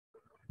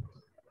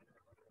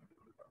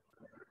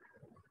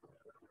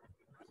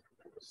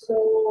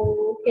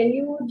So can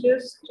you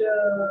just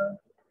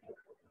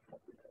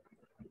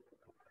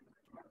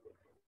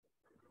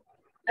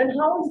and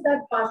how is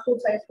that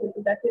passport size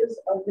photo? That is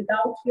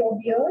without your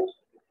beard,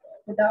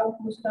 without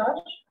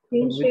mustache,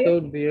 clean shave?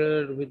 Without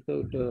beard,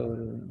 without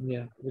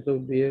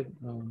beard,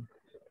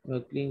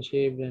 clean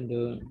shaved, and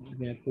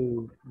we have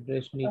to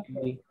dress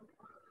neatly.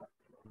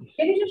 Okay.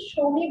 Can you just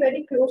show me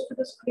very close to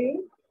the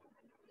screen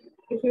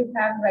if you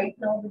have right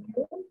now with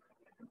you?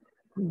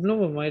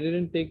 No, I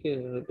didn't took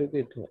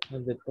it.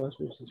 That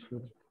passport is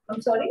for.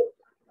 I'm sorry?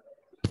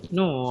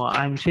 No,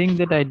 I'm saying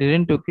that I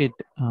didn't took it.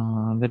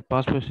 That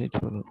passport is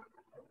for.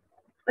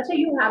 Achha,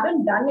 you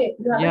haven't done it.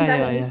 You haven't Yeah, done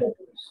yeah, any yeah,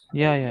 photos.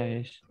 yeah, yeah,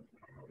 yes.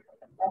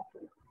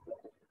 Okay.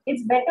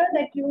 It's better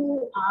that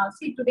you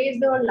see today is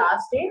the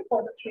last day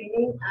for the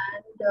training,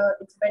 and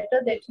it's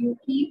better that you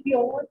keep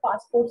your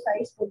passport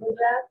size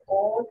photograph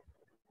or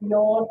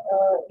your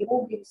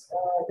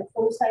the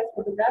full size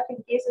photograph in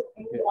case if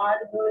you are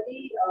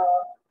really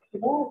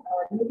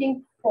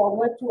looking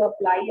forward to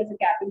apply as a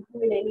cabin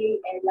crew in any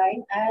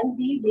airline and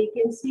the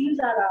vacancies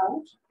are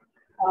out.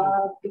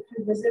 If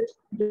you visit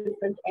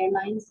different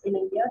airlines in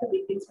India, the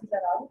vacancies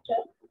are out.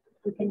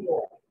 You can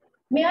go.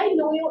 May I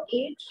know your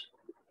age?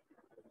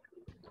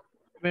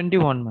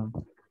 21, ma'am.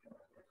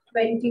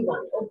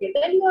 21. Okay,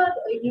 then you are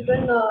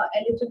even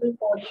eligible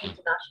for the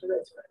international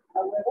as well.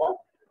 However,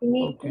 you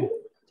need Okay. to,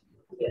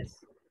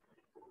 yes.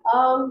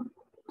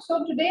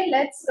 So today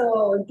let's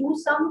do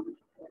some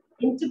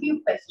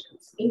interview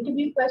questions.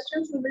 Interview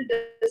questions we will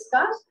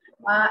discuss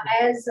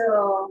as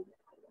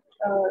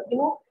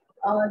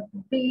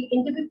the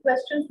interview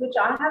questions which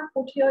I have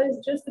put here is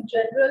just the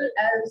general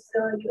as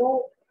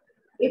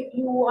if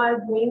you are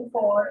going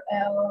for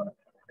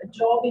a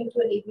job into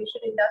an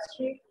aviation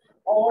industry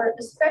or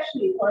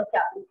especially for a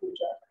cabin crew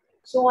job.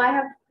 So I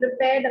have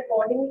prepared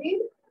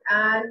accordingly,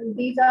 and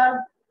these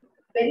are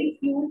very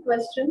few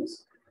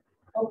questions.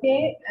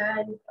 Okay,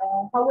 and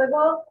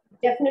however,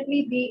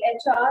 definitely the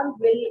HR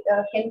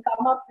will can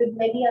come up with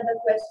many other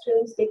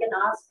questions. They can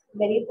ask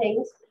many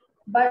things,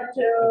 but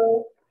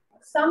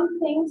some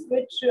things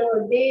which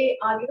they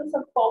are,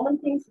 some common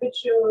things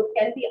which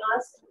can be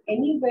asked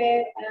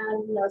anywhere,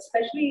 and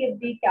especially at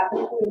the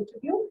cabin crew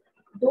interview,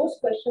 those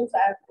questions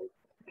I have put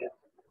here.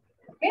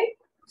 Okay,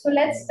 so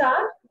let's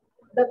start.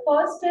 The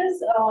first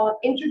is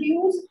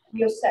introduce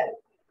yourself.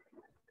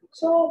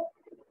 So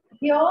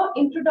here,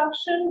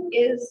 introduction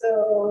is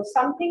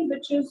something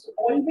which is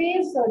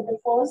always the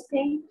first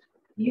thing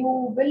you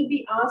will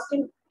be asked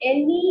in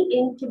any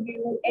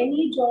interview,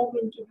 any job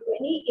interview,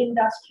 any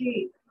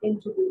industry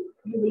interview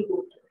you will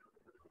go to,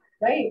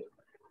 right?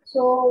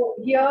 So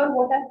here,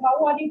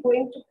 how are you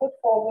going to put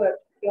forward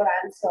your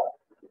answer?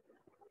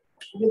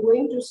 You're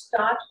going to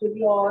start with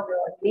your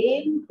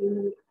name,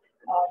 to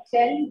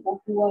tell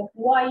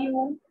who are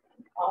you,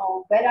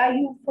 where are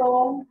you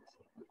from,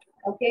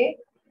 okay?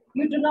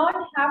 You do not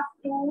have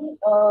to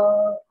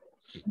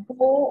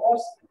go or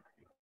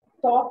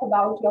talk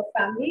about your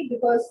family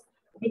because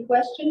the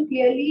question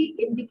clearly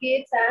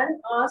indicates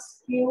and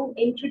asks you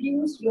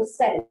introduce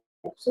yourself.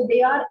 So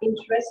they are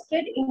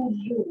interested in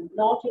you,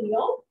 not in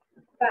your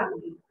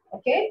family.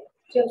 Okay.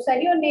 So you've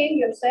said your name,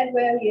 you've said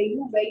where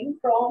you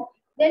from.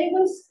 Then you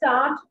will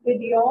start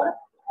with your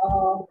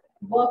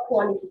work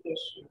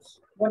qualifications,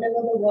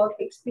 whatever the work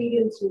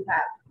experience you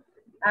have.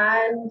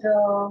 And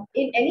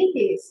in any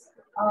case,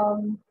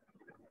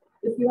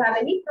 if you have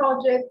any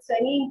projects,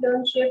 any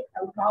internship,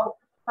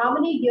 how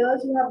many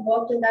years you have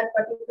worked in that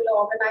particular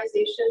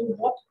organization,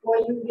 what were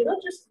you,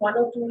 just one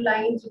or two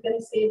lines, you can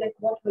say that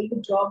what were your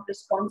job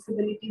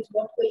responsibilities,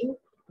 what were you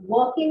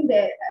working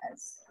there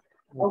as,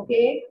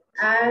 okay?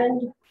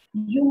 And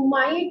you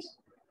might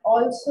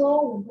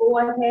also go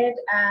ahead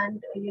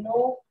and,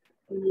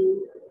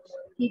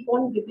 keep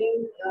on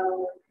giving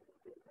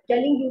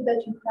telling you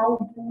that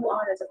how you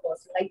are as a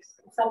person. Like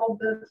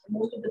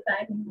most of the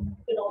time, you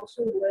can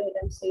also go ahead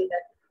and say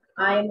that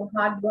I am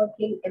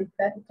hardworking,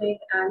 empathetic,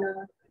 and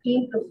a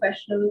team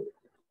professional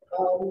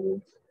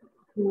who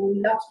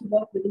loves to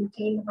work within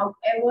team.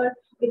 However,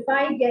 if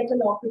I get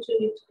an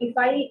opportunity,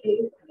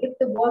 if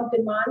the work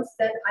demands,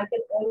 then I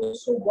can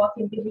also work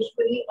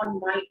individually on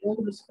my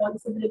own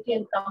responsibility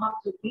and come up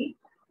with the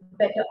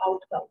better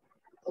outcome.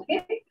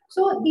 Okay,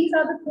 so these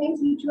are the things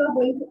which you are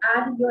going to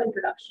add in your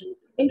introduction.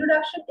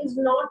 Introduction is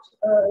not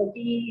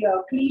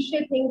the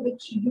cliche thing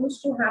which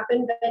used to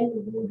happen when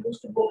you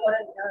used to go for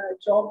a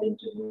job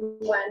interview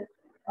and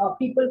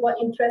people were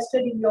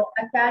interested in your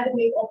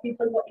academic or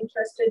people were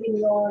interested in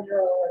your,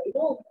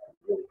 your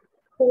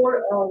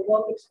core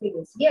work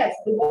experience. Yes,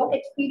 the work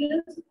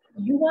experience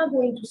you are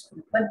going to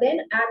speak, but then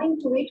adding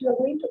to it, you are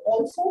going to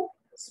also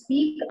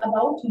speak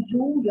about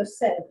you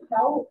yourself.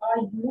 How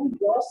are you,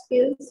 your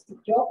skills,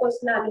 your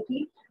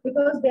personality,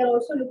 because they're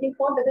also looking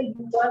for whether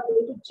you are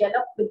going to gel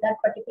up with that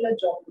particular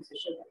job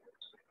position.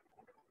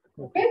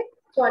 Okay,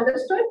 so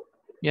understood?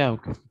 Yeah,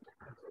 okay.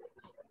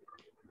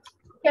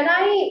 Can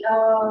I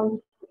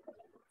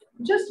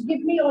just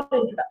give me your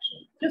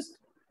introduction? Just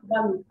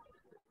one.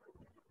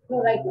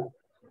 No, right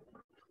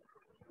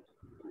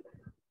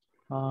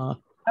now.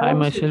 I Hi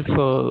want to say.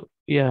 myself.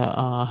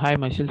 Hi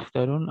myself,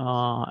 Tarun.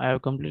 I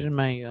have completed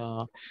my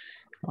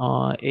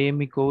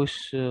AME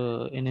course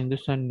in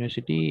Hindustan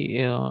University,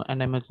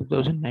 and I'm a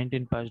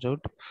 2019 passed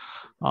out.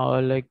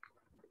 Like,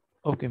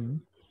 okay,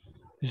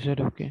 is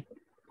that okay?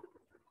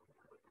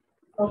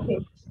 Okay.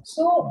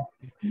 So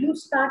Okay. you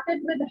started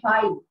with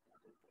high.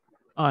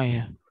 Oh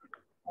yeah.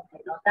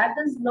 Okay. Now that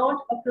is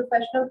not a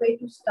professional way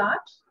to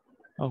start.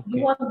 You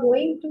Okay. are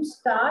going to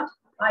start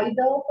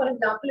either, for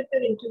example, if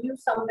you're interviewed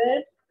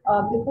somewhere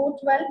before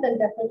 12, then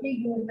definitely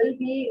you will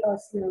be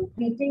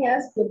greeting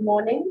as good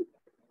morning.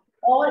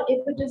 Or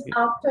if it is Okay.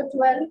 after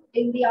 12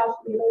 in the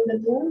in the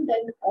noon,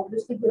 then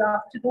obviously good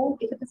afternoon.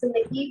 If it is in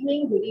the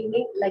evening, good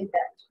evening, like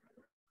that.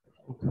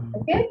 Okay.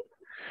 Okay.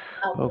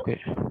 Okay.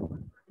 Okay.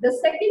 The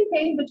second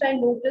thing which I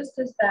noticed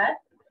is that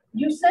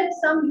you said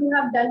some you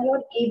have done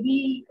your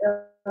AB.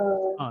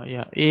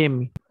 Yeah.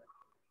 AME.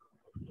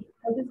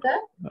 What is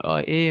that?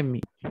 AME.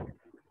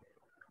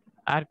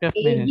 Aircraft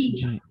maintenance AB.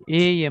 engineering.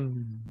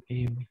 AME.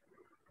 AME.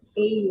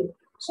 A.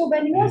 So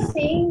when you are Yeah.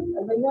 saying,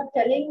 when you are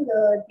telling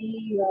the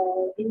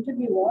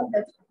interviewer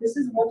that this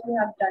is what you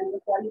have done, the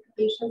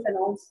qualifications and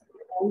all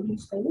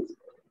these things,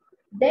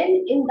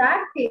 then in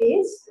that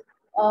case,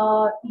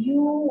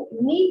 you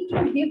need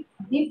to give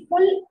the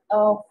full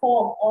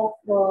form of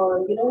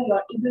your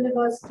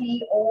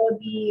university or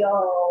the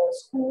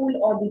school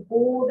or the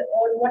board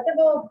or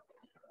whatever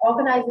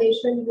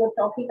organization you are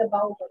talking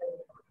about,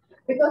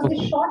 because the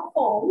Okay. short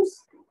forms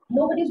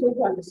nobody is going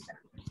to understand.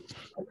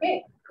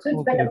 Okay, so it's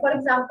Okay. better. For Okay.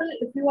 example,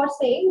 if you are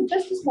saying,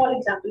 just a small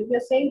example, if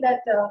you're saying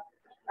that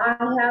I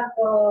have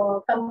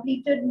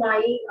completed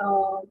my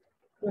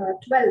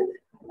 12th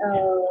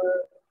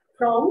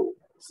from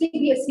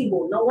CBSE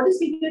board. Now, what is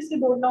CBSE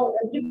board? Now,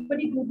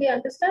 everybody, do they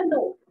understand?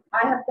 No.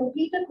 I have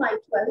completed my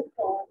 12th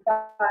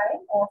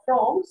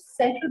from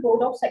Central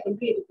Board of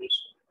Secondary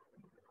Education.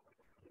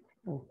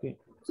 Okay.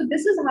 So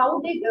this is how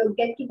they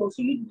get to know.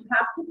 So you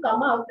have to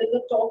come up when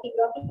you're talking.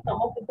 You have to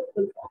come up with the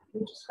full form.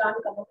 You just can't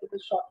come up with the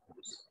short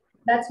forms.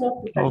 That's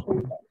not professional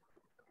Okay. talk.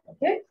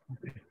 Okay.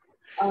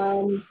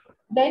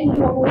 Then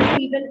you are going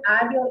to even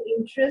add your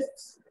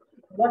interests,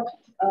 what,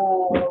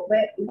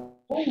 where,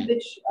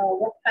 which,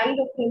 what kind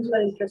of things you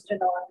are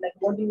interested on, like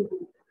what do you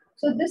do.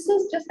 So this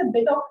is just a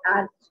bit of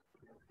ad,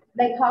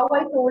 like how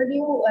I told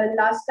you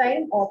last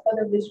time, or for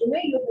the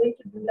resume, you're going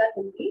to do that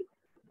in the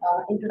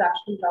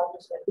introduction round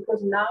as well.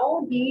 Because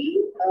now the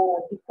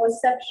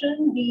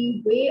perception,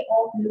 the way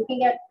of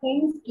looking at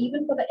things,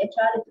 even for the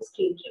HR, it is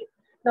changing.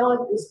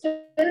 Now,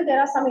 still there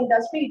are some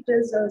industry, it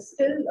is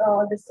still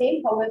the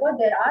same. However,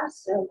 there are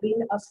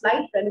been a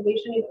slight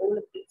renovation in all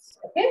of these.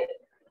 Okay.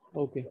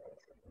 Okay.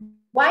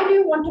 Why do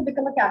you want to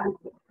become a cabin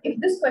crew? If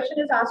this question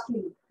is asked to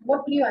you,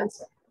 what will you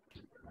answer?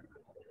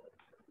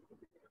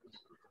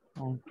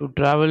 To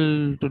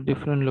travel to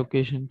different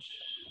locations.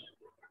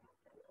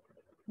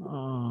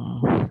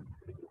 Uh,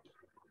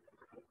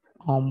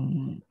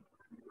 um,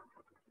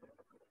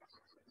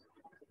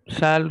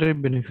 Salary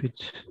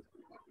benefits.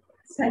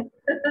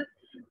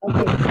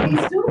 Okay,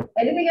 these two.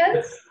 Anything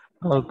else?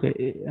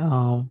 Okay.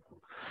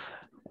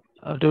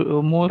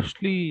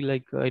 Mostly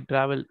like I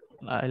travel.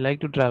 I like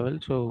to travel,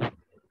 so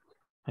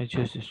I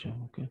choose this job.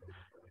 Okay.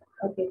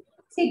 Okay.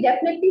 See,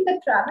 definitely the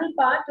travel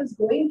part is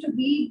going to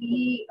be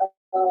the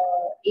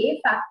A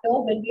factor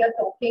when we are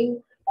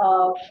talking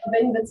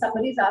when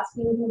somebody is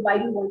asking you why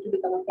do you want to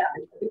become a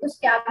cabin crew, because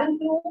cabin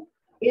crew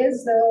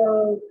is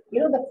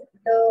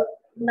the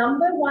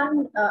number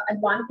one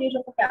advantage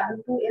of a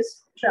cabin crew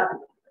is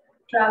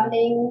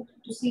traveling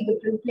to see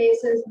different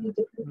places, meet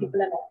different Mm.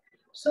 people and all.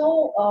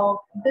 So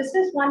this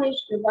is one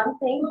issue, one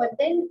thing, but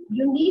then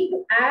you need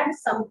to add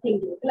something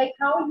to it, like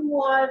how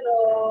you are,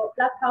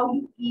 like how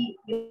you eat,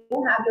 you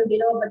have your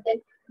dinner, but then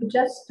you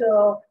just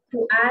to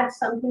add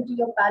something to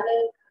your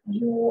palate,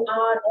 you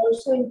are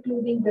also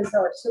including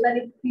dessert so that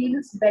it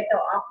feels better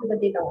after the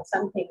dinner,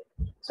 something.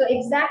 So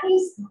exactly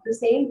the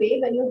same way,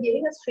 when you're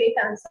giving a straight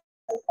answer,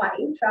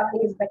 fine,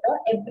 traveling is better,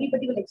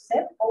 everybody will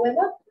accept.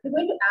 However, you're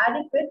going to add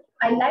it with,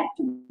 I like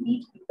to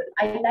meet people,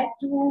 I like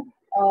to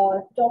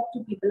talk to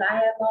people. I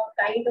am a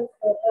kind of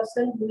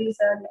person who is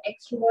an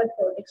extrovert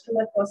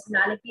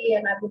personality,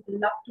 and I would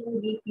love to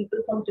meet people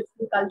from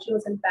different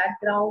cultures and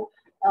background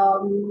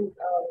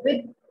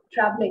with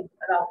traveling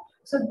around.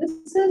 So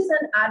this is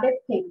an added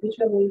thing which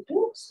you're going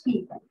to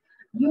speak.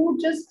 You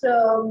just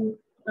like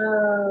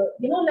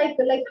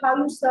how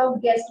you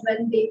serve guests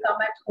when they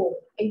come at home.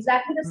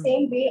 Exactly the Mm.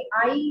 same way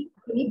I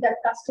believe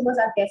that customers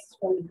are guests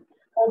for me,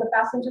 or the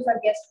passengers are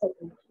guests for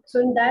me. So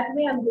in that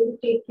way, I'm going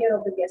to take care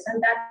of the guests,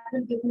 and that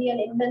will give me an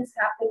immense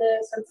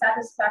happiness and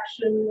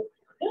satisfaction.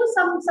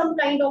 Some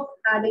kind of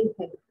adding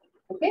thing.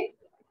 Okay.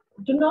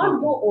 Do not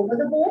Okay. go over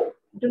the board.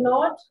 Do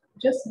not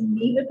just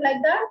leave it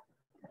like that.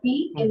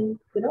 Be Mm. in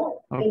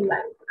Okay.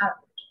 line.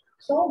 Average.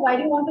 So why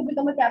do you want to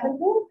become a cabin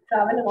crew?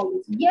 Travel and all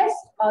this. Yes,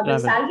 the Travel.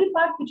 salary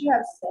part which you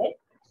have said,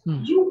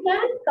 Mm. you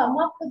can come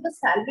up with the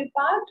salary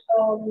part.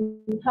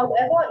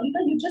 However,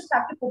 you just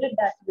have to put it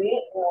that way.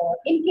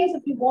 In case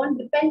if you want,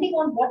 depending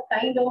on what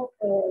kind of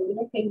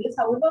thing is.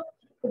 However,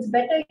 it's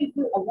better if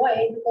you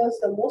avoid, because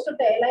most of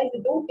the airlines, they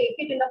don't take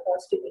it in a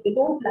positive way. They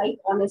don't like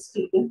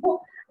honesty, you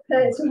know. So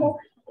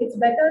it's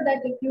better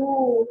that if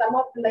you come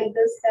up like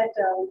this, that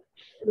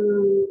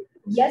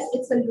yes,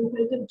 it's a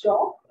lucrative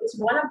job. It's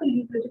one of the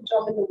lucrative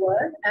job in the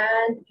world,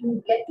 and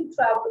you get to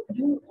travel.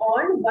 You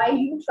earn while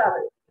you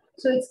travel.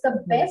 So it's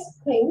the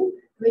best thing.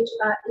 Which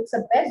it's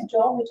a best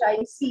job which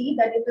I see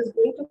that it is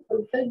going to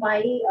fulfill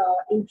my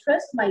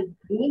interest, my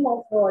dream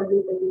of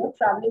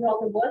traveling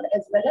around the world,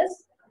 as well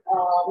as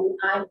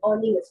I'm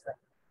earning as well.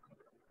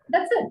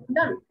 That's it,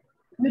 done.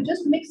 You're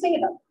just mixing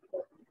it up,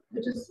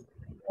 which is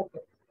okay,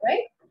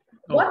 right?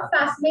 What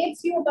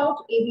fascinates you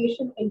about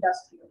aviation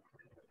industry?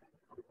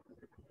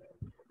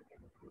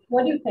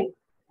 What do you think?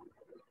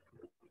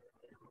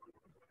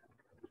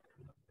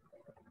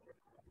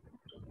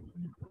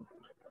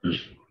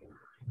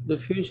 The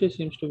future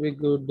seems to be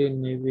good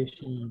in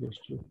aviation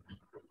industry.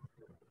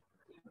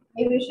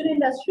 Aviation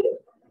industry?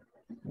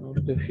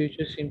 The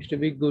future seems to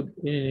be good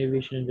in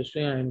aviation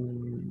industry.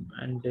 I'm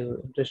and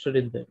interested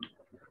in that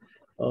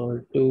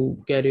to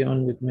carry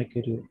on with my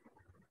career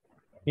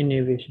in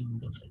aviation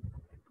industry.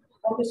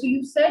 Okay, so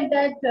you said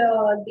that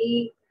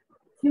the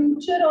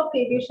future of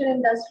aviation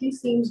industry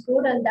seems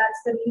good, and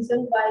that's the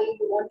reason why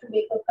you want to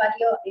make a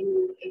career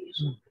in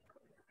aviation.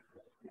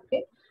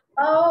 Okay,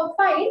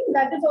 fine.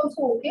 That is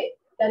also okay.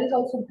 That is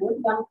also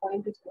good. One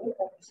point is good,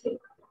 obviously.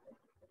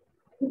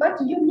 But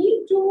you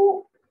need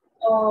to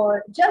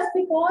just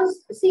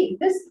because see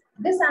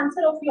this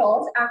answer of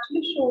yours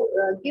actually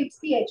gives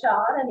the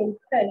HR an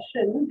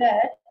impression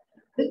that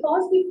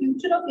because the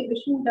future of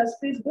aviation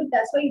industry is good,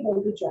 that's why you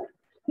want to join.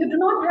 You do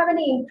not have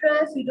any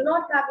interest, you do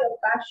not have your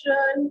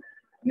passion,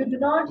 you do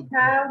not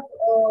have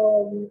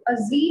a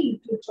zeal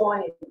to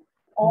join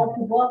or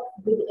to work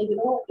with in the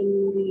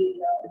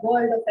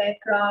world of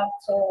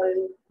aircrafts,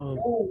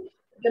 or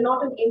you're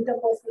not an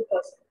interpersonal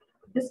person.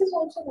 This is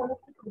also one of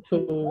the So,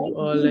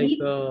 things,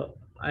 right?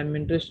 I'm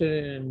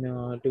interested in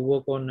to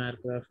work on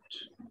aircraft,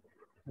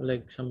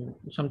 like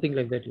something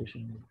like that. You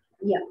saying?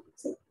 Yeah.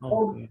 So,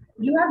 Okay.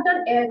 you have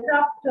done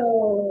aircraft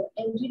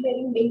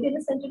engineering,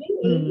 maintenance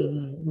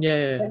engineering,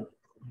 Yeah.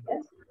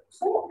 Yes.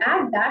 So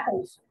add that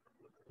also,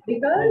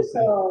 because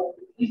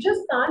you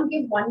just can't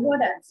give one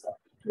word answer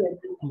to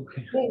everything.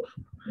 Okay.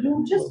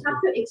 You just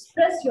have to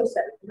express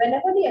yourself.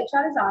 Whenever the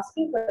HR is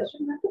asking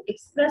questions, you have to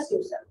express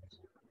yourself.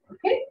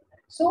 Okay.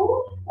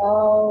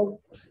 So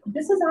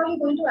this is how you're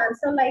going to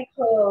answer, like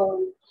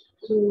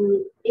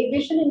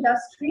aviation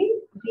industry,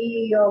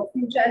 the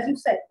future, as you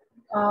said.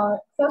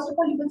 First of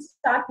all, you will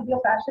start with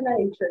your passion and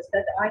interest.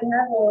 That I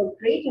have a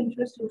great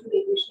interest into the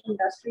aviation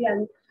industry,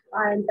 and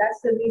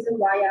that's the reason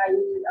why I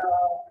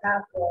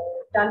have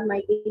done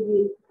my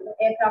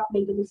aircraft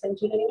maintenance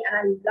engineering,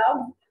 and I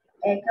love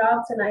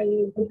aircrafts, and I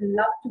would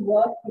love to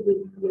work with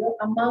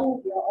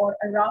among or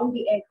around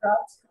the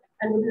aircrafts,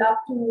 and would love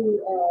to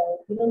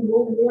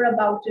know more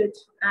about it,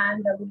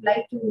 and would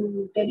like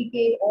to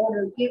dedicate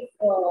or give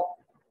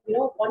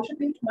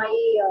contribute my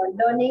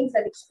learnings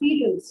and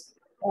experience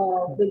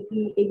with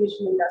the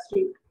aviation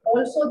industry.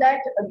 Also, that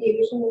the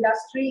aviation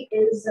industry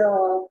is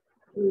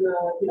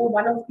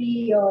one of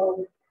the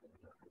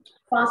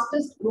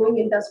fastest growing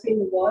industry in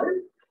the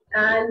world.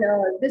 And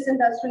this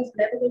industry is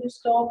never going to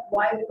stop.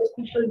 Why? Because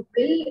people will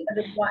be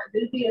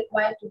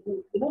required to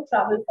do,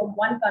 travel from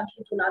one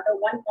country to another,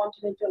 one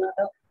continent to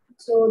another.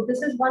 So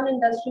this is one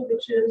industry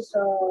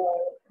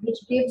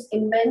which gives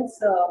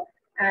immense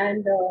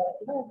and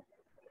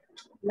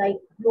like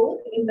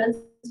growth, immense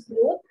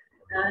growth,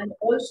 and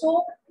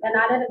also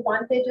another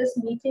advantage is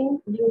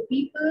meeting new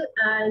people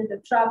and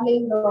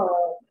traveling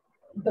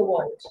the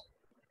world.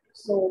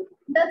 So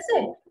that's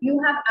it.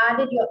 You have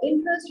added your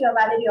interest, you have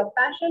added your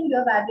passion, you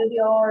have added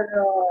your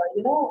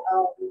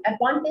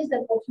advantage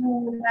that what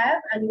you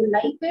have and you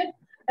like it,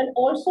 and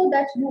also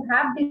that you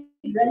have the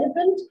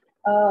relevant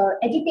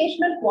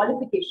educational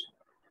qualification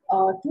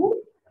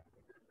to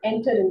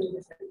enter into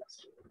this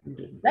industry.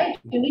 Right?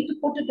 You need to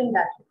put it in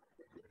that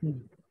way.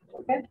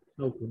 Okay.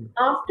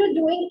 After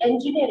doing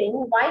engineering,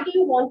 why do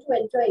you want to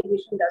enter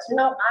aviation industry?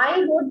 Now,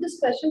 I wrote this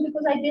question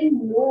because I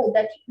didn't know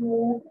that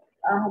you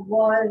have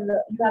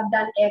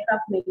done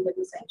aircraft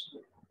maintenance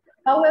engineering.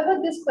 However,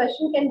 this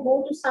question can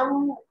go to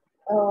some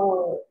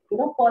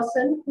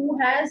person who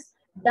has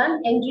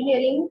done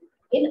engineering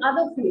in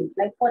other fields,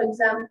 like for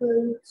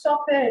example,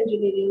 software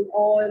engineering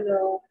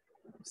or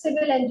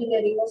civil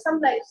engineering or some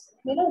like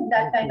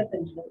that kind of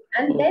engineering,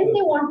 and then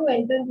they want to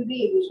enter into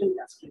the aviation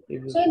industry.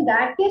 So in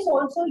that case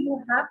also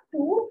you have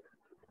to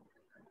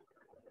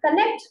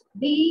connect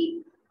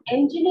the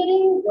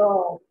engineering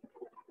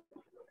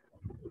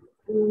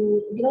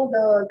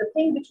the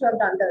thing which you have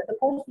done, the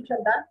course which you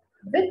have done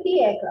with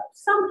the aircraft.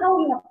 Somehow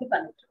you have to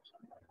connect it,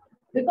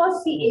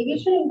 because the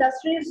aviation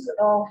industry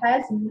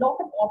has a lot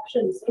of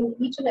options in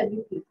each and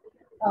every field.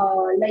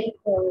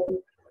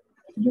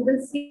 You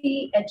will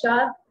see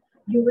HR,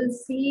 you will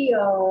see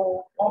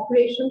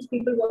operations,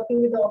 people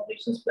working with the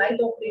operations, flight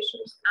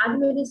operations,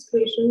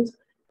 administrations,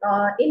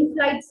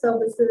 in-flight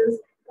services,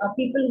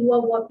 people who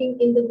are working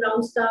in the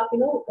ground staff,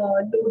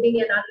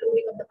 loading and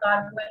unloading of the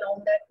cargo and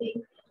all that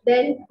thing.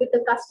 Then with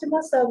the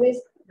customer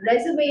service,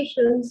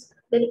 reservations,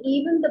 then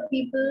even the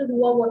people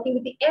who are working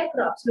with the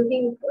aircrafts,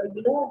 looking,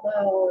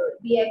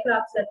 the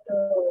aircrafts that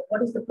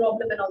what is the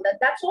problem and all that.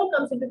 That's all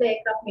comes into the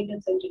aircraft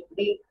maintenance engine.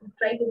 They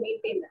try to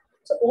maintain that.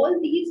 So all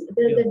these,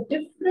 the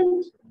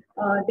different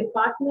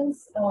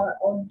departments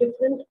or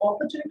different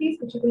opportunities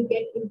which you will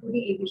get into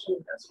the aviation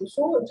industry.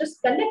 So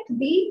just connect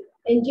the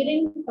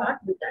engineering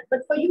part with that.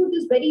 But for you, it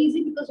is very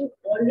easy because you've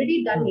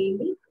already done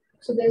Navy,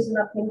 so there's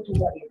nothing to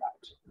worry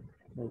about.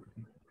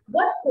 Okay.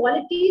 What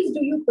qualities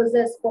do you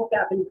possess for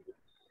cabin crew?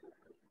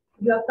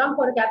 You have come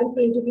for a cabin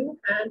crew interview,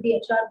 and the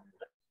HR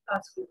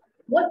asks you,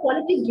 what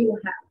qualities do you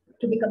have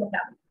to become a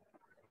cabin crew?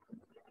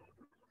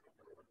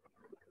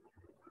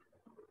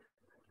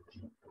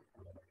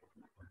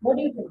 What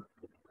do you think?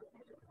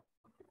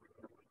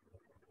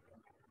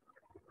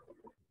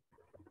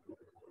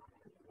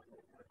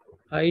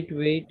 Height,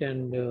 weight,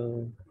 and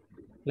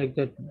like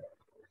that.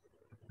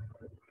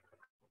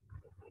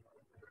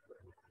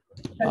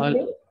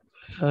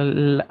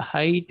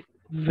 Height,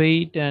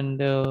 weight, and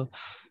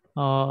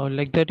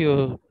like that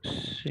you're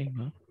saying.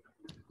 Huh?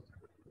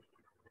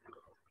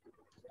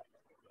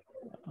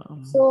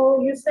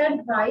 So you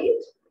said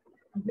height,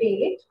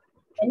 weight.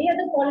 Any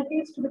other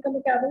qualities to become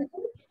a cabin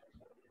crew?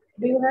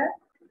 Do you have?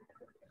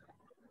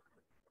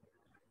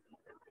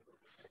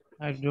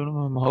 I don't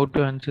know how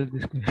to answer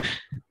this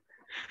question.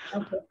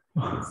 Okay.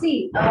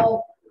 See,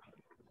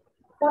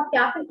 for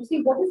cabin,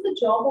 see what is the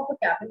job of a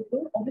cabin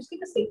crew? Obviously,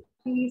 the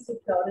safety,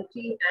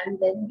 security, and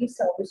then the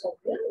service of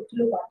the to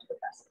look after the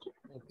passenger.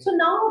 Okay. So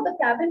now the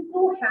cabin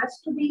crew has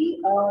to be,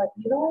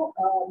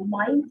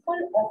 mindful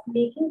of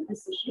making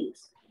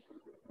decisions.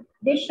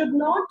 They should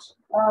not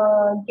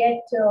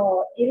get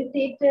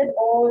irritated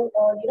or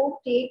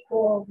take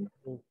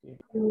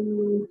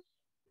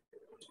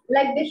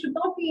like they should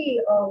not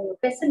be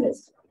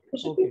pessimist. They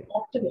should be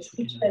optimist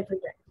each and every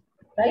time,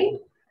 right?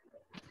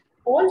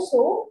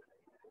 Also,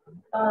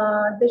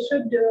 they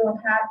should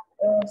have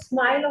a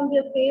smile on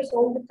their face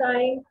all the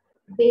time.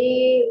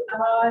 They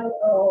are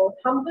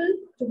humble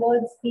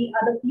towards the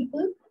other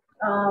people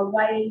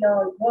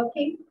while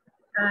working,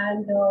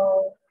 and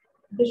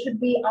they should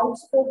be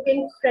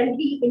outspoken,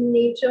 friendly in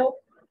nature,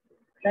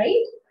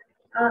 right?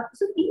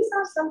 So these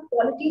are some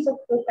qualities of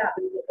the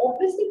cabin crew.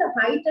 Obviously, the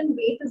height and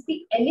weight is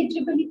the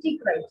eligibility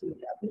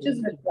criteria, which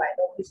is required.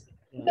 Obviously,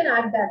 you can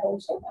add that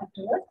also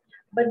afterwards.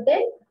 But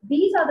then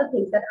these are the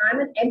things that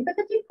I'm an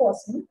empathetic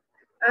person,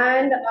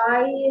 and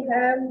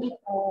I'm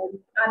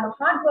a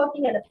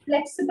hardworking and a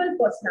flexible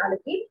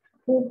personality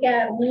who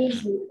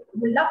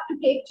love to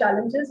take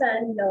challenges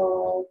and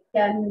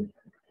can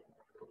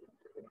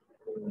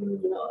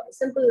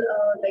simple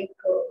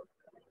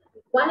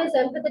one is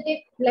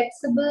empathetic,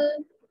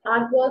 flexible,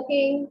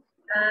 hardworking,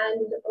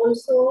 and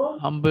also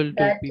humble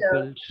to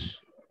people.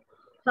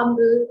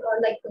 Humble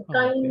or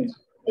kind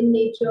in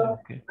nature.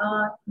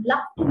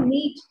 Love to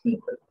meet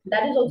people.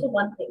 That is also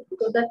one thing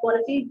because that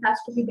quality has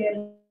to be there.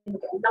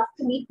 Love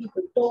to meet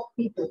people, talk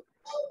people.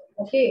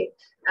 Okay,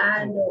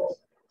 and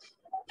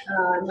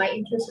my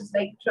interest is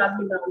like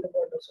traveling around the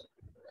world also.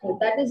 So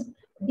that is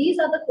these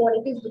are the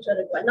qualities which are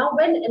required. Now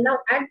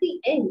at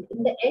the end,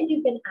 in the end,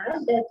 you can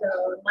add that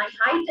my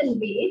height and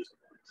weight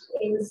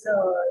is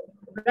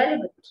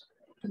relevant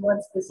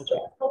towards this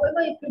job.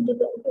 However, if you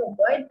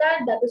avoid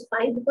that, that is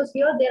fine because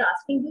here they're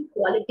asking you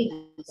qualities.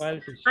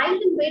 Height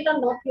and weight are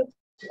not your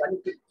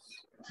qualities.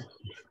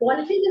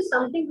 Qualities is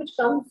something which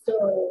comes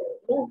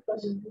from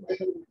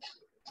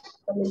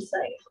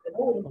inside,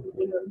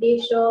 in your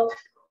nature,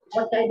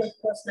 what kind of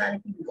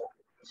personality you are,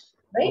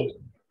 right?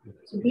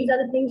 So these are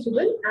the things you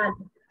will add.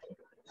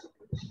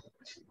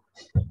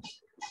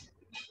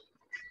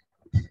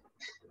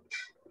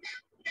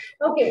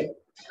 Okay,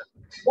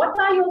 what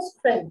are your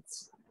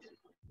strengths?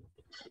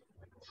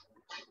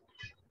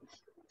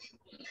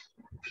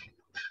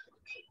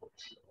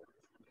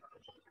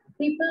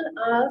 People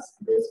ask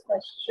this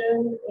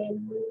question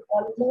in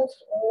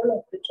almost all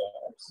of the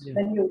jobs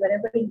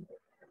wherever you go.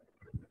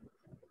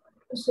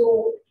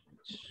 So,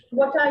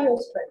 what are your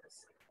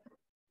strengths?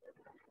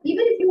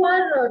 Even if you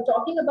are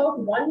talking about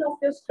one of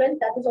your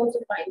strengths, that is also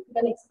fine. You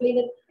can explain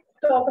it,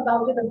 talk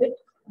about it a bit.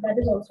 That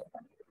is also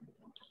fine.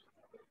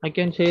 I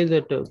can say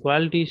that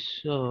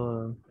qualities,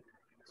 the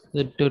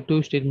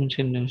two statements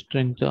in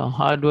strength,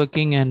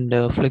 hardworking and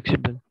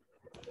flexible.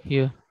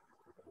 Here.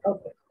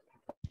 Okay.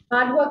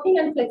 Hardworking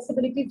and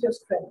flexibility is your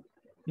strength.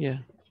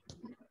 Yeah.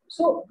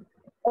 So,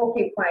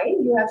 okay,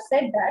 fine. You have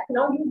said that.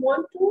 Now you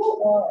want to,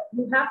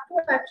 you have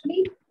to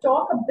actually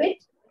talk a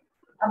bit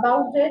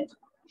about it.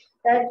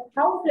 That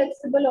how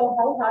flexible or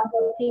how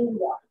hardworking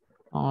you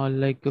are.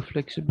 Like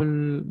flexible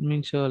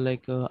means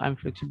I'm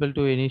flexible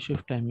to any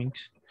shift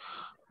timings.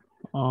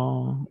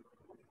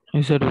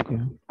 Is that okay?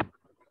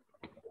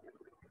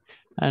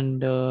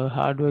 And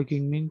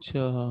hardworking means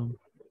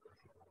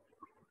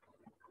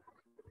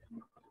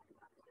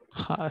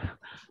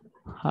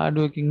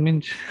hardworking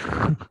means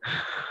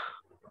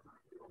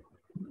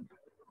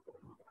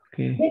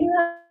Okay. When you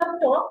have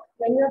talked,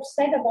 when you have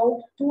said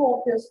about two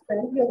of your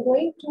strengths, you're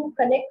going to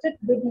connect it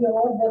with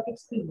your work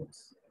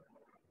experience.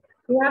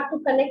 You have to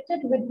connect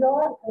it with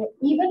your,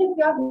 even if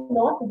you have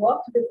not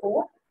worked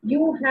before,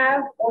 you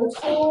have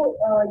also,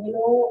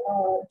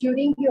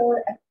 during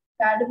your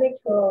academic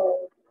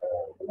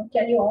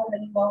tenure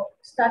when you are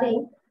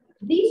studying,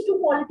 these two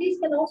qualities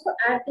can also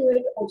add to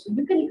it also.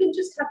 You can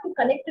just have to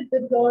connect it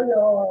with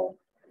your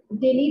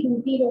daily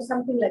routine or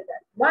something like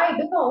that. Why?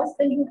 Because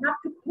then you have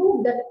to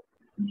prove that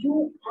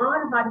you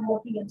are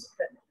hardworking and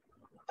strength.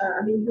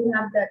 You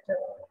have that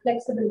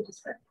flexibility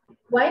strength.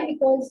 Why?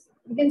 Because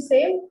you can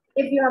say,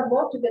 if you have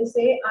worked, you can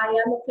say, I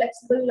am a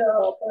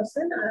flexible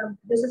person.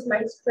 This is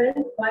my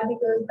strength. Why?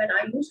 Because when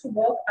I used to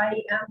work,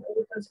 I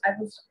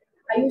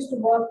used to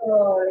work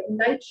in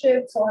night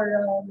shifts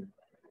or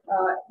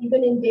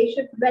even in day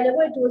shift,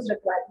 whenever it was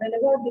required.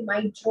 Whenever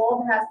my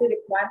job has the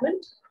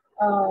requirement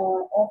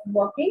of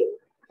working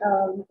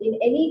in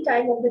any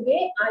time of the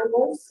day, I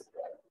was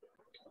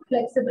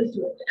flexible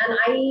to it. And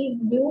I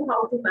knew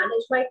how to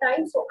manage my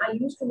time, so I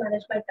used to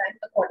manage my time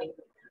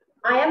accordingly.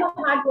 I am a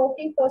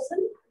hardworking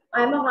person.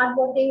 I am a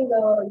hardworking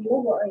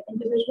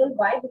individual.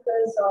 Why?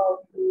 Because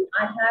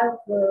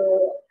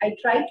I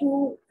try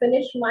to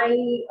finish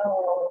my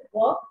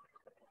work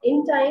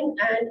in time,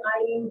 and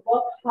I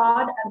work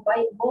hard, and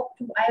by work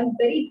too, I am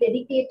very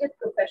dedicated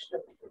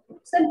professional.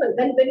 Simple.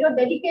 When you're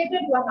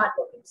dedicated, you are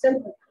hardworking.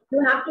 Simple.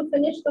 You have to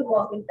finish the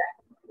work in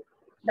time.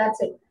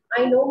 That's it.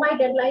 I know my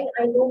deadline,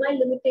 I know my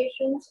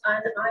limitations,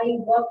 and I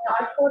work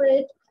hard for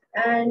it.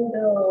 And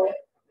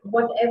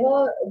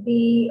whatever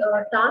the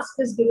task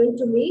is given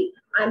to me,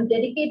 I'm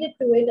dedicated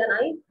to it and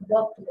I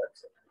work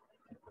towards it.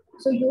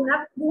 So you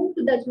have proved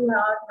that you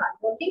are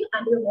hardworking,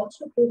 and you have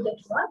also proved that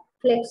you are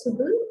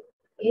flexible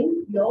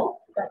in your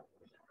time.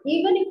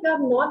 Even if you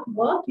have not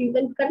worked, you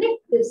can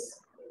connect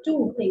this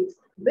two things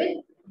with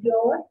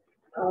your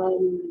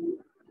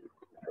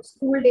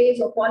school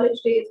days or college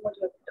days, what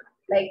you have done.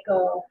 Like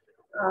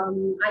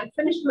I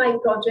finished my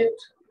project,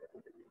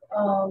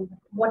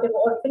 whatever,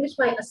 or finished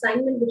my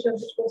assignment, which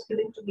was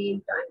given to me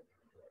in time,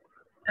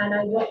 and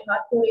I worked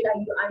hard for it.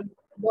 I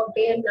worked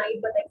day and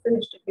night, but I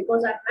finished it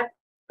because I had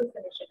to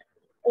finish it.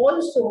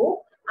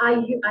 Also,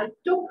 I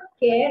took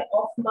care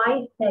of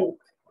my health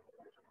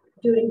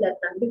during that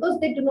time, because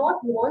they do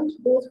not want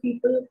those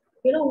people,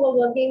 who are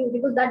working,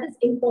 because that is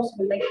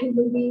impossible, like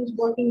human beings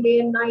working day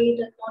and night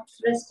and not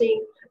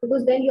resting,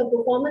 because then your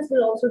performance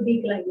will also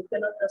decline if you're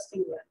not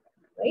resting well,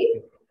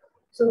 right?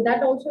 So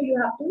that also you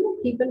have to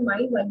keep in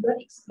mind when you're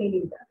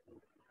explaining that.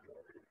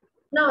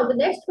 Now the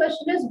next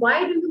question is,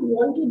 why do you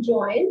want to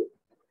join?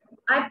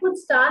 I put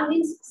star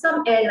means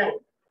some airline,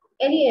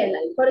 any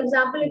airline. For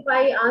example, if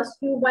I ask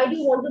you, why do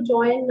you want to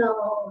join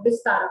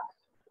Vistara?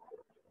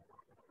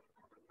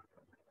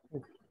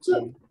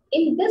 So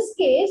in this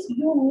case,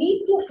 you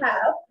need to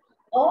have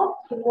a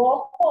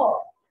proper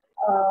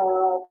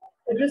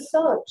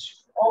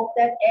research of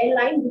that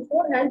airline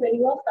beforehand when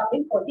you are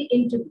coming for the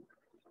interview,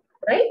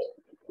 right?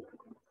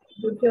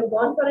 If you've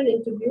gone for an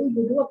interview,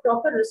 you do a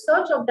proper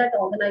research of that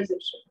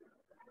organization.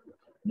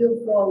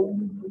 You've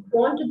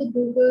gone to the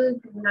Google,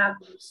 you have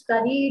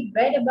studied,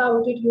 read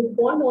about it, you've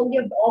gone on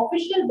their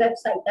official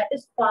website. That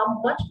is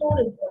far much more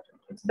important.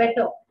 It's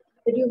better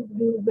that you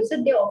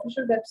visit their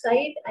official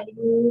website and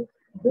you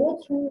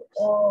go through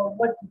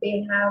what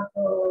they have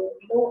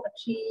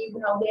achieved,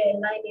 how their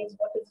airline is,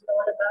 what is it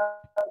all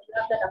about. You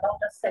have that about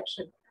us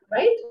section,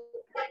 right?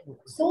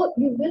 So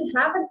you will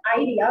have an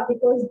idea,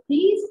 because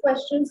these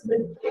questions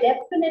will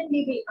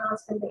definitely be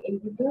asked in the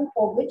interview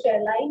for which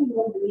airline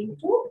you are going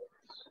to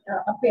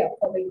appear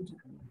for the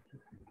interview.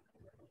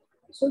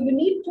 So you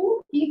need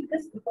to keep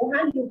this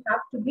beforehand. You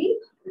have to be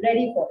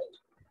ready for it.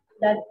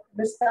 That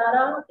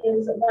Vistara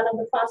is one of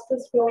the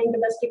fastest growing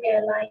domestic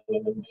airline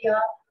in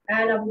India,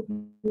 and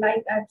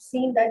I've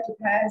seen that it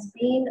has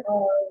been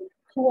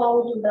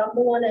throughout the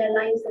number one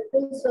airlines, the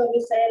full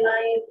service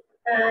airline,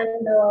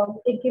 and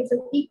it gives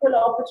an equal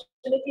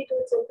opportunity to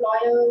its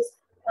employers.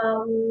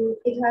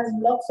 It has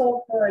lots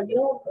of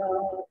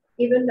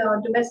even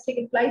domestic,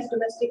 it flies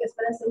domestic as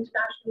well as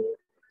international.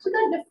 So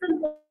there are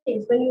different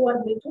things when you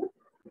are going to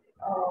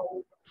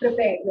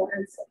prepare your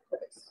answer for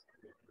this.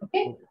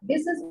 Okay,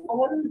 this is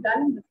all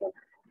done before.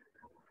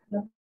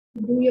 Now,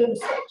 do your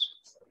research.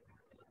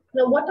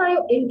 Now, what are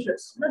your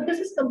interests? Now, this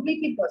is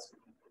completely personal.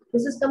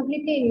 This is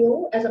completely in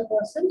you as a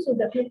person. So,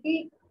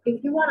 definitely,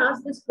 if you are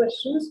asked these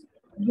questions,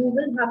 you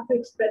will have to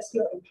express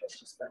your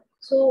interests as well.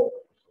 So,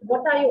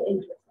 what are your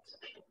interests?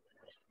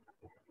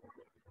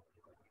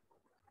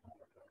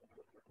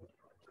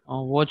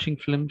 Watching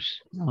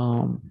films.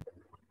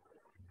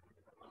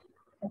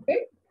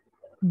 Okay,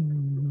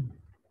 mm,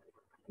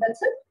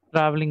 that's it.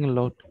 Traveling a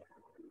lot.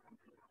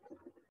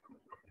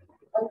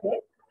 Okay,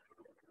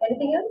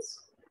 anything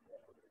else?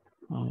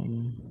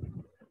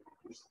 Um,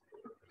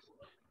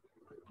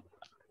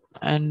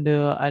 and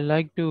I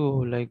like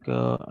to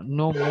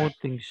know more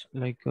things.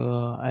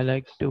 I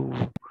like to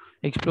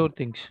explore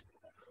things.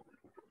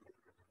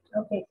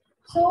 Okay,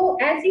 So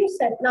as you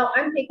said, now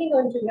I'm taking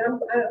on to you. I'm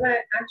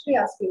actually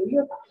asking you. You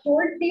have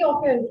told three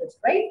of your interests,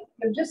 right?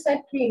 You've just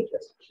said three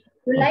interests.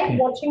 You like Okay.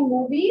 watching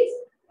movies.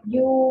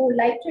 You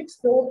like to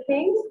explore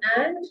things,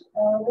 and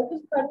what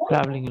is the third one?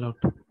 Traveling a lot.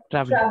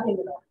 Traveling. Traveling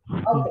a lot.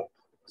 Hmm. Okay.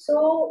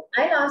 So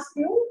I'll ask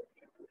you,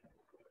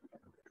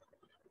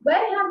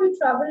 where have you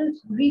traveled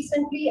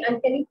recently,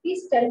 and can you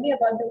please tell me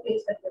about the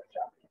place that you've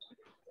traveled?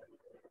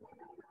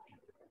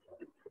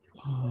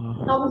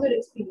 How Uh, was your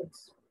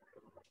experience?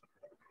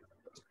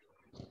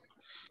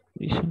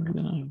 recently,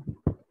 um,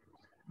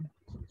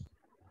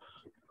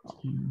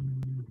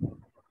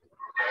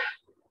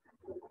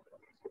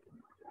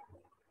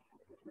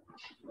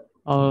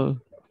 uh,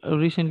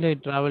 recently I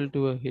traveled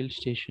to a hill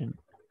station.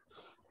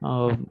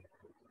 Um,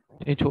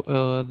 I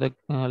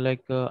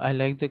like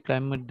the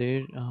climate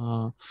there.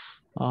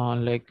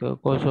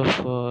 Cause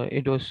of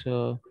it was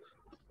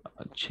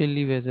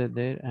chilly weather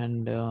there,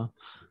 and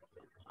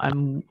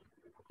I'm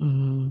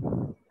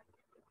mm,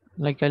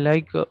 like I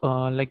like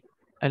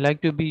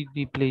to be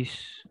the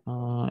place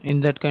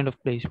in that kind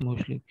of place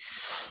mostly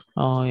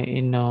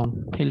in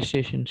hill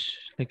stations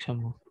like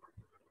summer.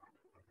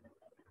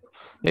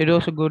 It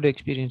was a good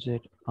experience there.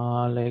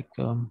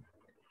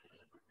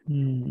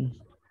 Mm,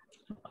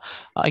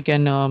 I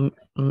can I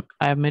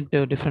have met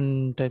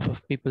different type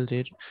of people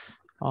there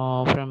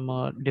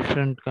from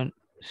different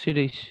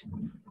cities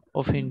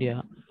of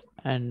India,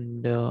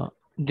 and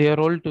they are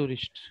all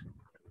tourists.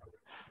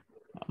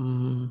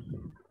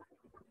 Um,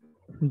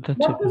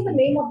 that's it. What was the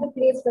name of the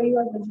place where you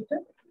had visited,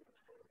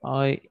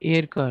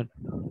 Air card.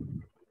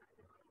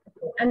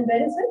 and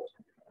where is it?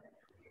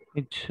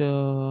 It's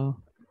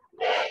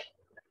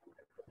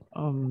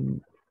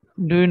um.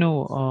 Do you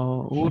know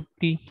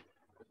Ooty?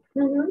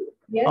 Mm-hmm.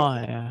 Yes. Oh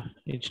yeah,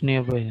 it's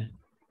nearby.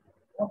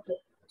 Okay.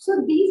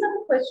 So these are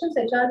the questions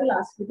HR will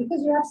ask you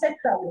because you have said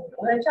traveling.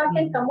 Or HR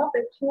can Mm. come up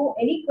with you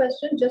any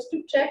question just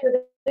to check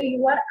whether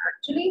you are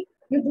actually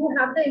you do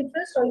have the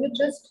interest or you're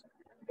just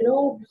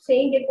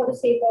saying it for the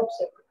sake of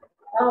sake.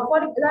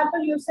 For example,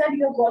 you said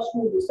you have watched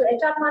movies. So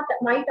HR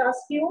might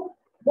ask you,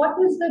 what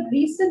was the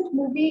recent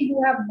movie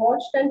you have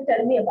watched and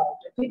tell me about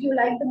it? Did you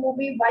like the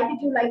movie? Why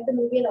did you like the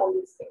movie and all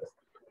these things?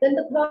 Then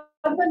the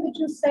third one which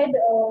you said,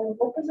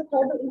 what was the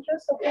third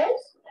interest of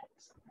yours?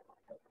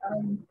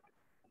 Um,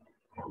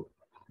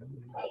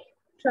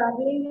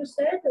 Traveling, you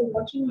said, and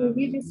watching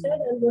movies, you said,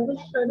 and what was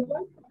the third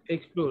one?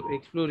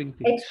 Exploring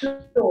things.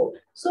 Explore.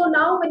 So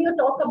now, when you're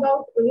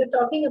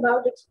talking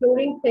about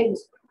exploring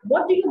things,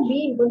 what do you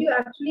mean? What do you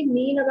actually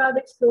mean about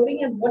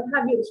exploring, and what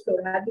have you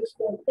explored? Have you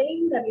explored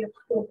things? Have you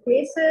explored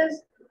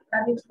places?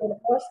 Have you explored a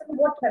person?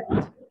 What have you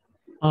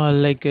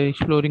explored?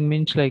 Exploring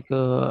means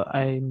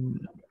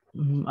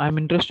I'm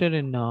interested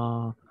in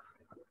uh,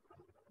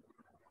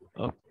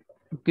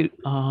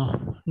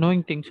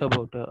 knowing things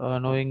about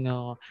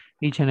knowing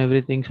each and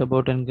everything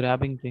about and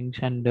grabbing things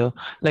and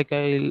like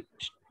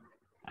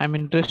I'm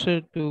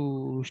interested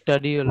to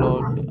study a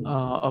lot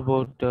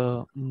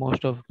about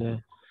most of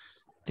the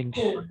things.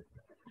 Hmm.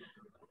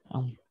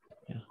 Um,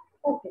 yeah.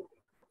 Okay.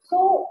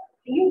 So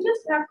you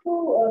just have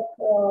to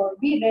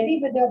be ready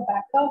with your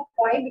backup.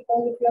 Why?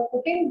 Because if you are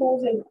putting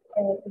those in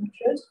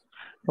interest,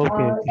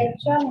 Okay. Okay.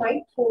 HR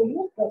might throw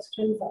you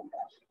questions on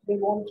that. They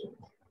want to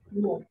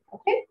know.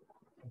 Okay.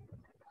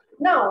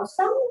 Now,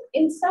 some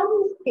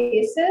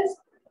cases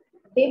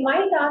they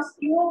might ask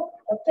you,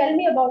 tell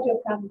me about your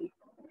family.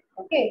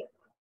 Okay.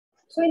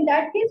 So in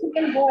that case, you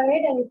can go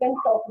ahead and you can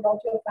talk about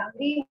your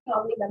family,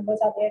 how many members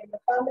are there in the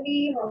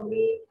family, how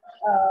many,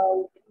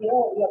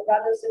 your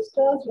brothers,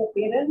 sisters, your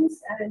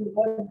parents, and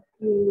what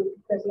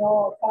does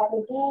your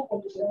father do,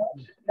 what do your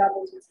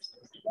brothers and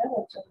sisters do, and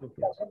also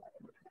Okay. does your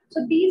mother.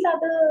 So these are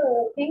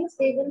the things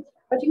they will,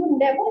 but you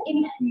never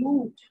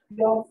include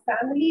your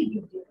family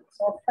details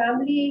or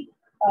family,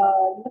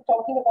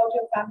 talking about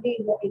your family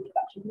in your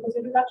introduction because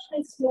introduction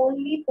is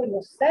solely for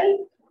yourself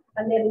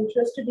and they're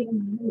interested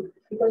in you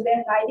because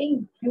they're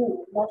hiding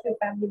you, not your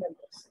family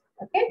members.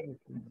 Okay,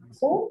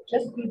 so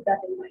just keep that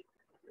in mind.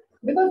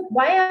 Because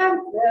why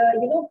I'm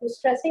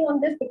stressing on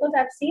this because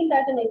I've seen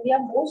that in India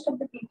most of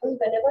the people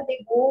whenever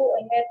they go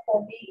ahead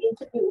for the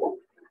interview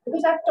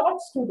because I've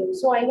taught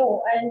students so I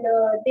know and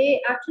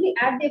they actually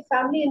add their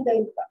family in the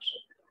introduction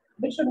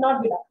which should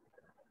not be done.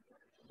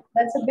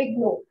 That's a big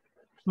no.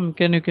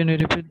 Can you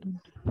repeat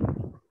that?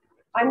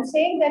 I'm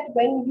saying that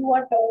when you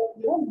are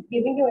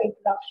giving your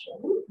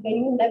introduction, then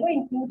you never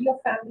include your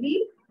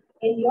family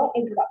in your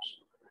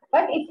introduction.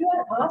 But if you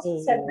are asked Oh,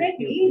 okay,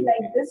 separately, okay, like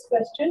okay. this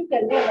question,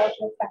 tell me about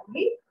your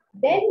family,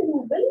 then Okay.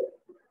 you will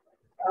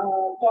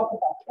talk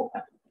about your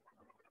family.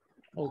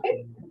 Okay?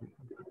 Okay.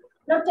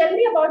 Now tell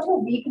me about your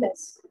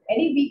weakness.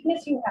 Any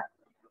weakness you have.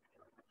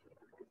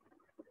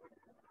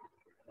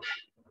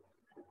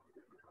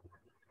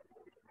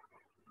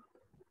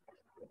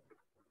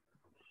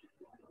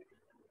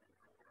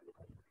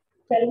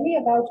 Tell me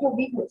about your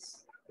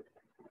weakness.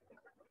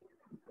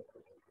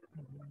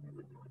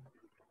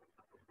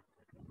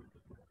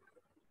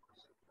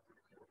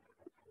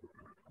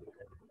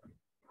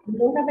 You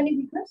don't have any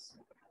weakness?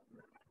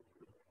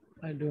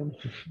 I don't.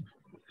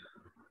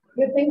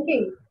 You're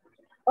thinking.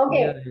 Yeah.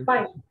 Okay,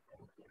 fine.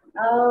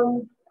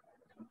 Um,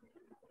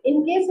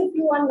 in case if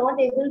you are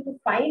not able to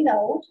find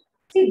out,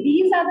 see,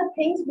 these are the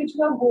things which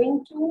you are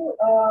going to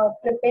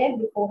prepare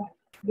beforehand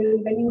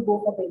when you go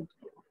for the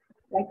interview,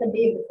 like the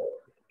day before.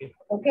 Okay.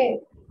 Okay. Okay.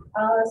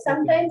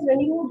 Sometimes when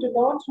you do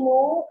not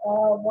know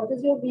what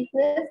is your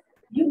weakness,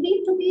 Uh, you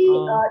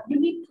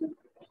need to,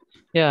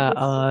 yeah.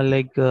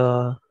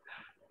 yes.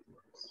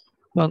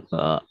 Well,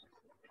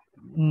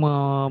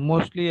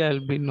 mostly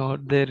I'll be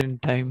not there in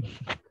time.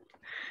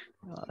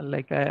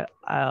 Like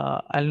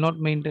I'll not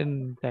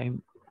maintain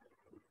time.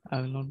 I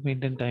will not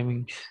maintain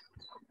timings.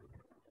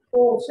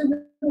 Oh, so you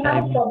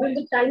have a problem Timing.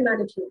 with time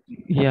management.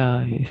 Yeah.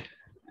 Yes.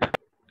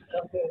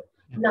 Okay.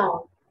 Now,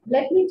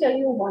 let me tell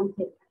you one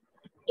thing.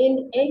 In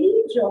any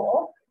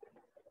job,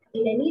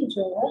 in any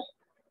job,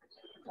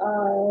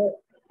 uh,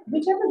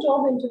 whichever job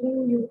interview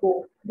you go,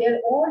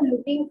 they're all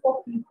looking for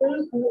people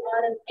who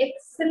are an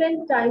excellent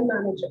time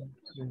manager.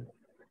 Mm.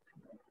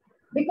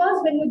 Because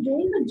when you're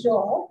doing a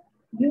job,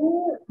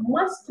 you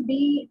must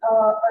be a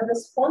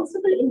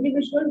responsible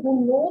individual who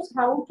knows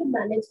how to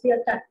manage their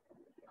time,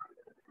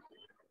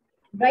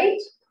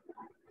 right?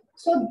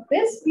 So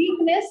this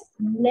weakness,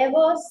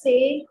 never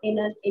say in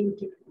an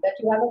interview that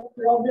you have a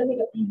problem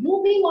with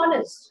you being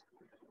honest.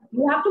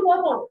 You have to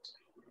work on it.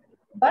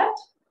 But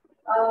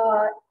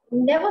uh,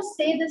 never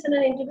say this in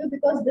an interview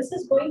because this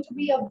is going to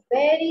be a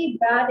very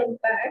bad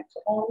impact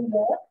on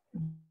your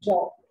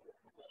job.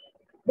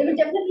 They will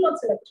definitely not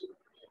select you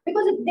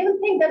because they will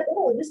think that,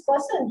 oh, this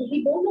person,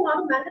 he don't know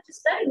how to manage his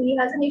time. He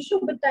has an issue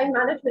with time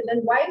management,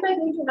 and why am I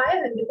going to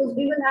hire him? Because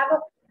we will have a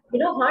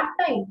hard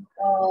time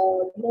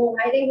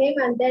hiring him,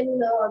 and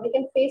then we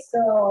can face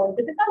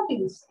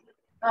difficulties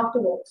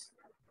afterwards.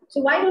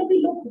 So why don't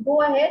we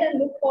go ahead and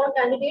look for a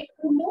candidate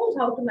who knows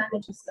how to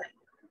manage his time,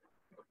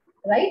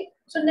 right?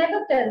 So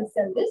never tell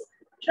this.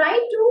 Try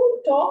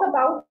to talk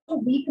about a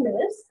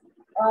weakness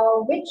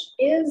which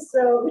is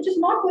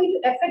not going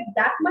to affect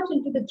that much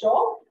into the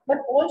job, but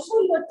also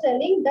you are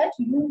telling that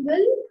you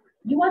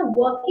are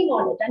working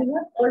on it and you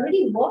have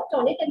already worked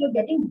on it and you're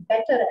getting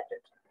better at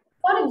it.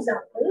 For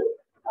example,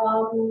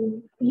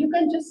 you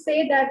can just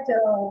say that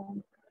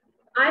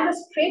I'm a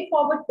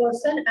straightforward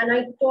person and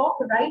I talk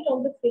right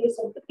on the face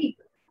of the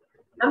people.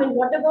 I mean,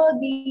 whatever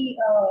the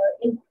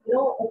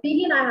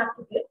opinion I have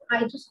to give,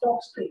 I just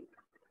talk straight.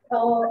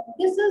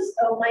 This is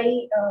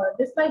my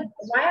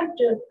why I'm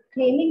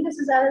claiming this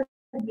is as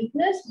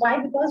weakness. Why?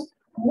 Because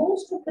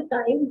most of the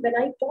time when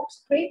I talk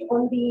straight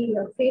on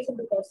the face of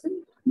the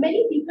person,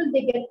 many people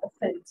they get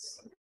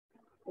offense.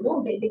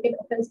 They get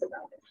offense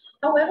about it.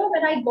 However,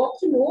 when I got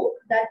to know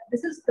that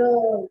this is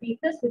the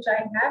weakness which I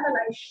have and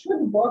I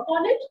should work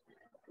on it,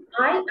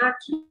 I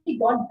actually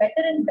got better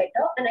and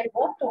better, and I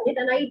worked on it,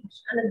 and I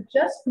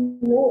just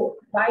know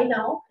by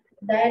now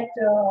that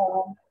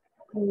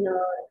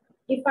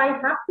if I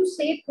have to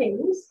say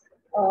things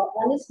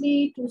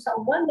honestly to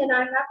someone, then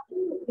I have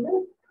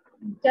to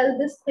tell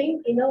this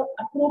thing in a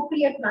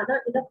appropriate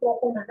manner, in a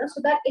proper manner,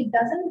 so that it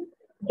doesn't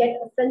get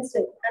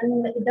offensive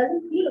and it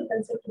doesn't feel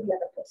offensive to the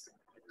other person.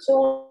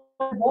 So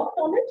I worked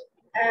on it,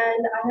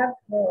 and I have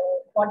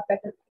got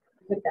better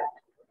with that.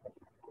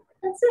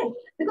 That's it.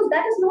 Because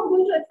that is not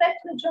going to affect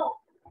the job.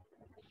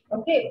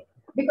 Okay.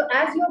 Because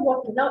as you're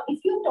working now,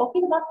 if you're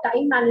talking about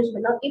time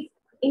management, now if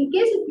in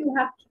case if you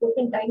have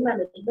spoken time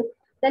management,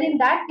 then in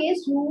that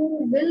case you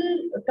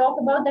will talk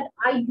about that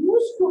I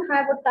used to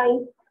have a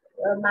time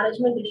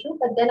management issue,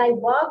 but then I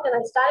worked and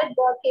I started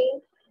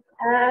working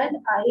and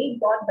I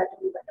got better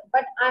and better.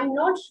 But I'm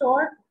not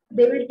sure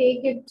they will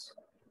take it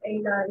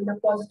in a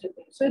positive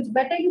way. So it's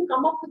better you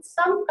come up with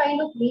some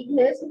kind of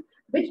weakness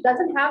which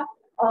doesn't have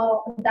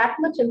that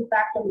much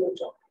impact on your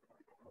job.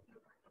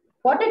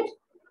 Got it?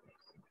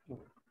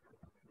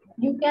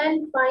 You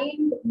can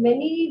find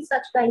many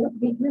such kind of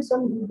weakness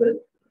on Google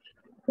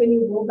when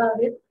you go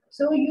about it.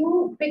 So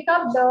you pick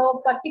up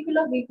the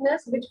particular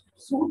weakness which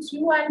suits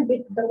you and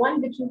with the one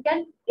which you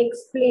can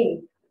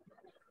explain.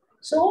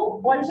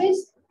 So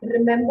always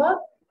remember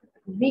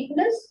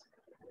weakness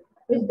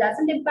which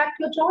doesn't impact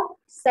your job.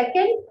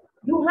 Second,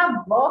 you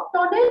have worked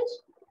on it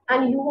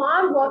and you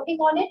are working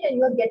on it and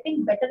you are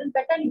getting better and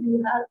better. And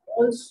you have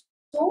also,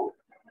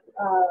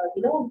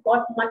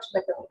 got much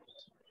better,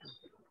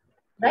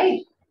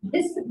 right?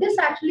 This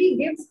actually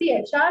gives the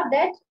HR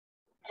that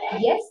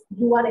yes,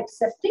 you are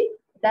accepting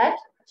that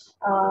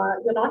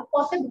you're not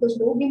perfect because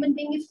no human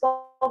being is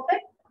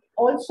perfect.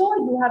 Also,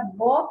 you have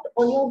worked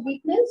on your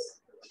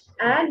weakness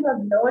and you have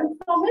learned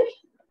from it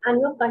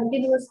and you're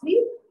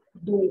continuously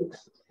doing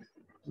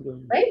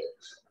it, right?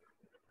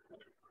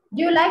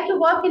 Do you like to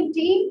work in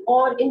team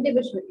or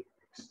individually?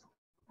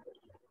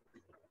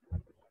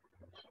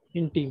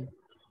 In team.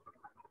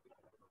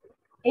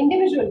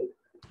 Individually,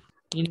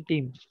 In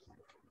team.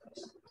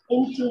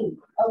 in team.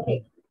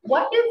 Okay.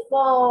 What if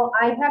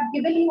I have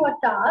given you a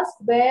task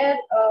where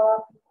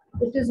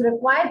it is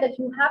required that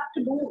you have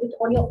to do it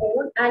on your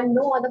own and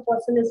no other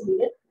person is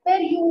needed, where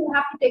you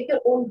have to take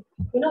your own,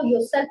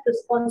 your self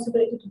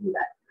responsibility to do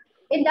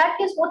that. In that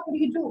case, what would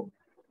you do?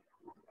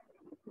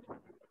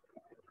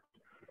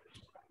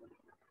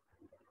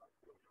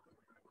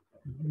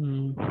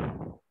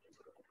 Mm.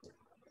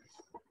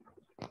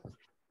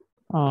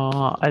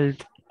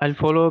 I'll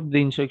follow up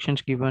the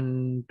instructions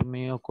given to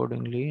me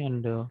accordingly,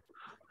 and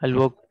I'll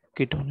work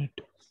it on it.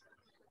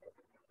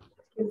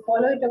 You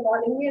follow it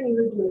accordingly and you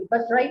will do it.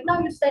 But right now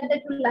you said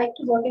that you like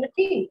to work in a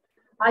team.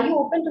 Are you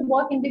open to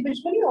work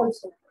individually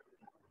also?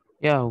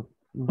 Yeah,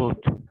 both.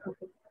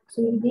 Okay.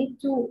 So you need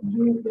to,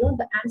 you know,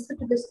 the answer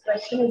to this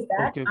question is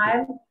that Okay, okay.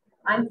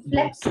 I'm Both.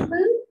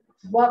 flexible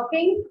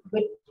working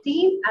with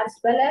team as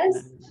well as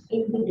And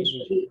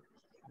individually.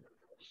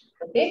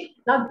 individual. Okay.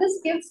 Now this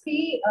gives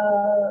the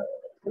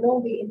you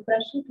know, the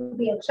impression to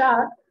the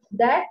HR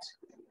that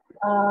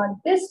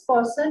this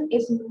person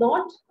is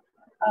not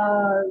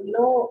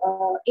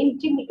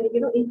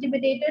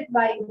intimidated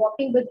by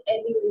working with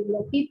any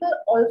people.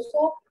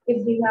 Also,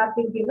 if they have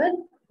been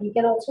given, he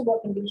can also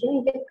work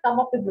individually. He can come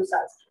up with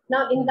results.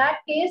 Now, in Mm. that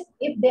case,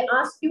 if they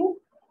ask you,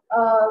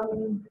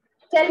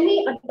 tell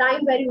me a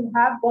time where you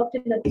have worked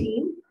in a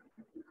team,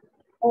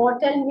 or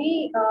tell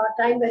me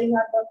a time where you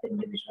have worked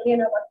individually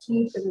and have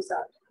achieved the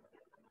result.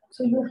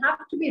 So you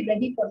have to be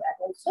ready for that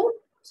also.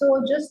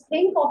 So just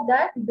think of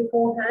that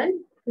beforehand,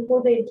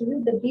 before the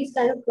interview, that these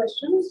kind of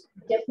questions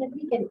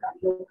definitely can come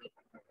your way.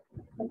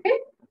 Okay?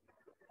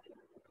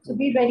 So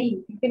be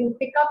ready. You can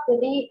pick up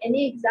any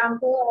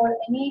example or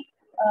any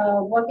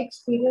work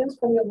experience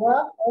from your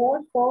work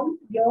or from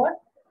your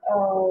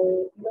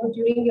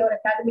during your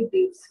academic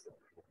days.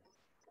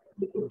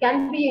 It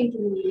can be into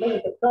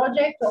with the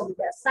project or with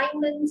the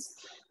assignments,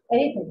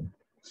 anything.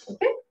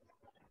 Okay.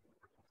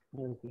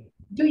 Okay.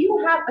 Do you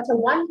have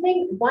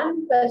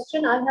one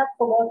question I have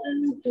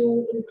forgotten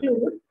to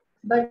include,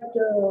 but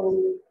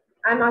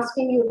I'm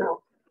asking you now.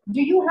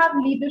 Do you have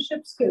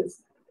leadership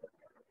skills,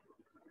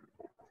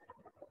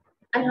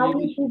 and how do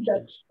you Leadership prove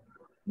that? skills.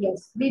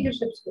 Yes,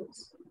 leadership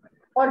skills.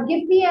 Or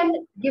give me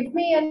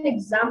an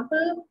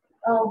example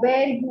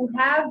where you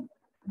have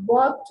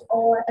worked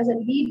or as a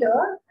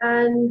leader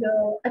and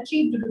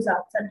achieved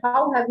results, and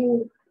how have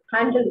you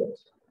handled it?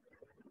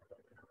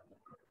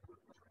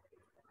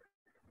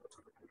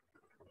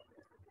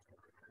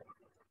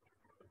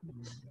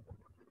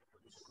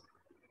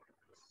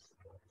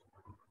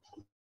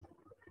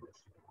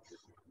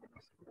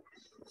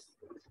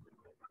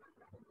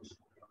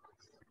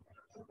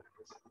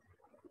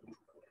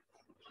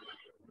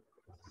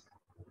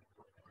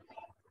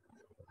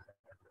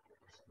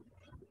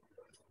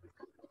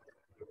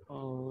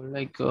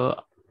 Like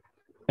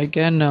I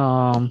can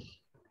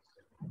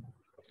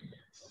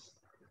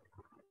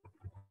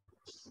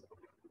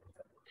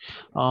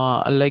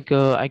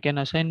I can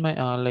assign my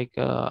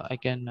I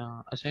can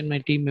assign my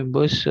team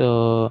members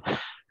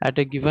at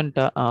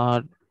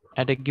a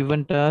at a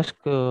given task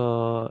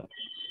to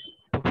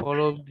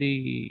follow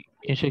the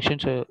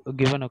instructions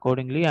given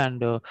accordingly, and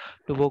to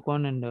work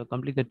on and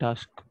complete the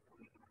task,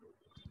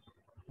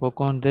 work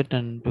on that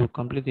and to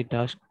complete the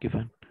task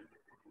given.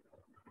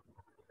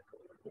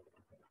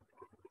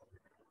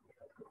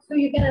 So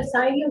you can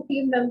assign your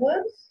team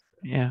members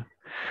Yeah.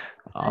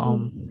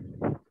 and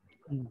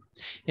Mm.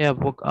 Yeah,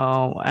 work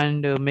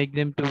and make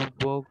them to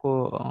work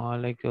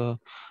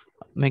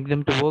make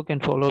them to work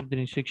and follow up the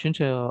instructions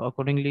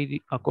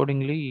accordingly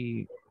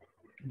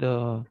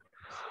the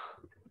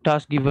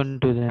task given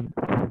to them.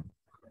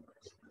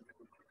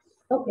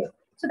 okay.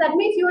 So that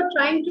means you are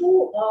trying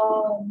to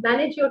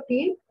manage your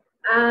team Mm.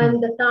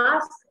 and the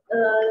task,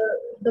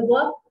 the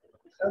work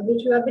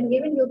which you have been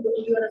given,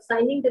 you are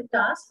assigning the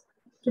task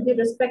to the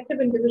respective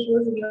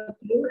individuals in your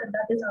team, and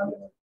that is how you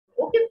work.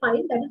 Okay,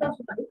 fine. That is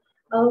also fine.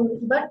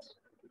 But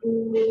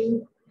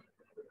um,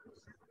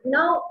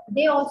 now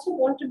they also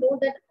want to know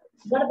that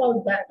what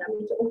about that? I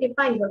mean, so, okay,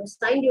 fine. You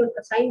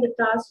assigned the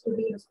task to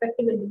the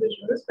respective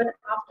individuals, but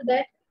after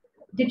that,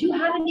 did you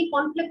have any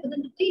conflict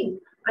within the team?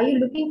 Are you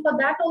looking for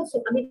that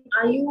also? I mean,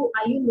 are you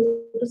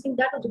noticing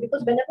that also?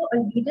 Because whenever a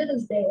leader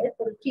is there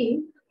for a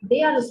team,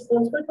 they are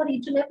responsible for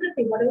each and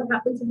everything, whatever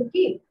happens in the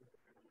team,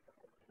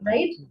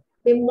 right?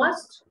 They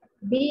must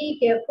be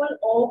careful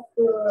of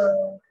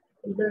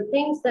the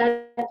things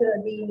that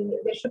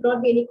there should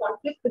not be any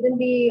conflict within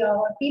the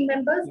team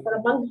members or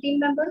among the team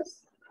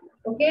members.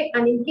 Okay,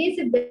 and in case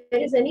if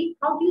there is any,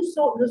 how do you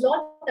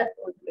resolve that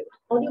conflict?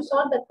 How do you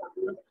solve that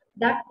conflict?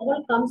 That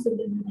all comes in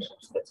the leadership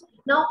skills.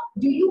 Now,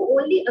 do you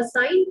only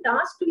assign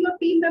tasks to your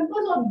team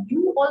members, or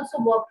you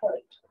also work for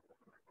it?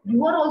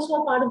 You are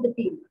also a part of the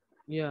team.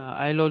 Yeah,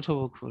 I'll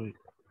also work for it.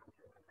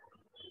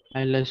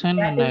 I'll listen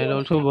That and is I'll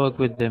also also work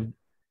with them.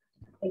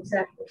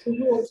 exactly. So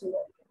you also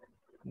work.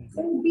 Mhm.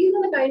 So these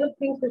are the kind of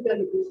things which are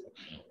looking for.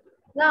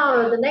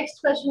 Now, the next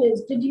question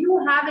is, did you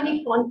have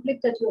any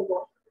conflict at your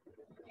work?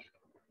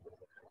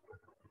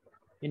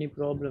 Any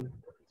problem,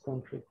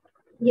 conflict?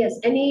 Yes,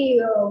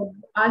 any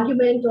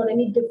argument or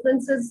any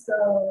differences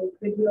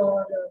with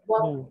your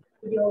work, No,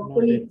 with your not it.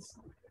 colleagues?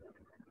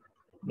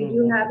 Did No,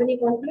 you not have it. any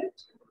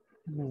conflict?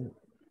 No.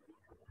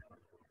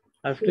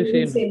 I have So to you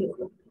say didn't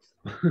no. say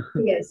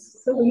no. Yes,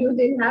 so you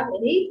didn't have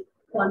any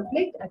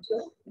conflict at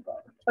your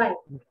work. Fine.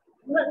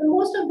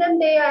 most of them,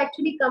 they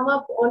actually come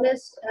up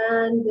honest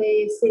and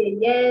they say,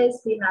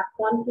 yes, we have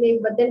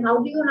conflict, but then how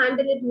do you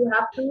handle it? You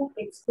have to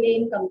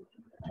explain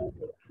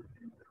completely.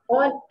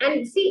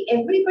 And see,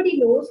 everybody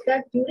knows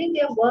that during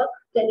their work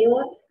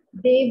tenure,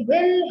 they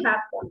will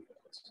have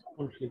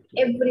conflict.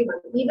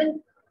 Everyone,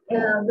 even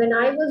when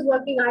I was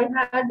working, I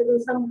had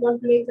some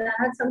conflicts, I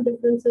had some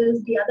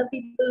differences. The other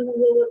people who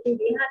were working,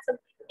 they had some.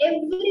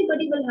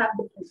 Everybody will have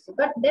differences.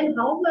 But then,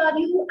 how are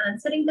you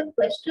answering the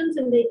questions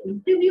in the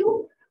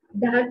interview?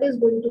 That is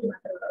going to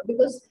matter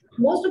because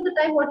most of the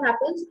time, what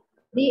happens?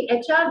 The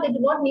HR, they do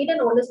not need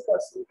an honest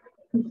person.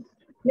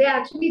 They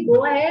actually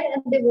go ahead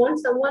and they want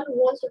someone who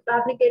wants to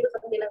fabricate or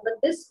something like that.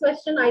 But this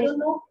question, I don't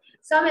know.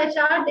 Some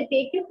HR, they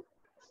take it,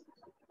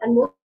 and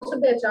most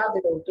of the HR,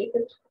 they don't take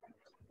it.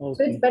 Okay.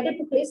 So it's better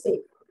to play safe.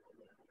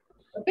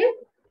 Okay.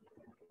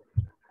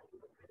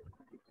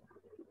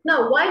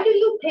 Now, why do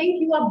you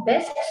think you are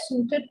best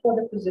suited for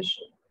the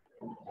position?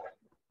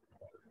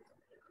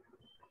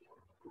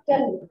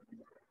 Tell me.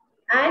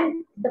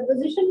 And the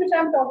position which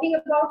I'm talking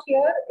about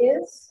here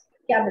is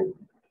cabin.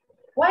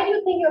 Why do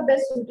you think you're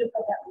best suited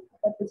for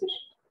that position?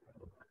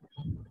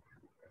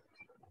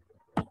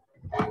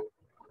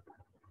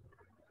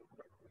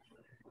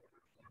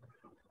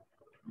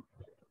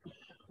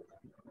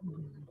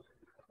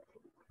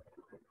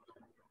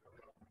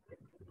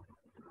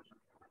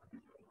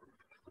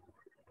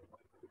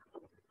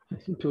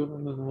 I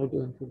don't know how to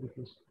answer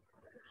this.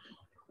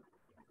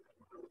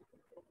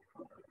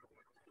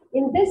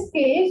 In this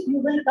case, you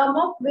will come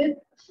up with,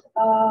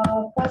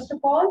 first of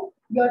all,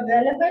 your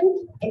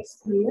relevant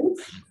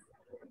experience.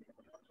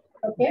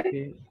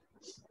 Okay.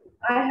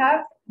 I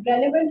have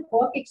relevant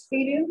work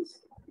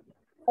experience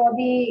for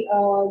the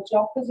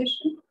job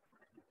position.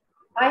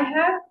 I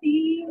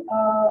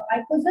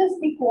possess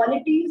the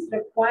qualities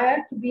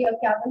required to be a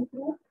cabin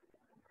crew.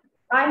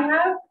 I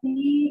have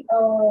the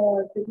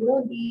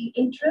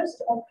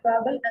interest of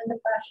travel and the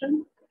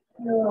passion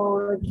to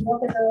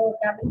work as a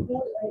cabin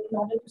crew in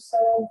order to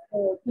serve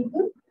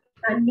people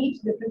and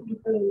meet different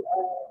people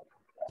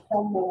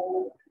from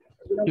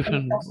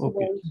different, across the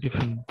world.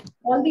 Different.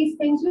 All these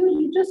things,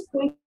 you just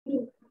going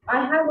to.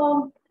 I have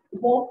a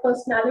warm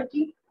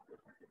personality.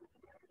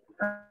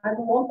 I have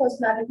a warm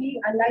personality.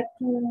 I like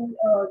to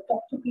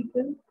talk to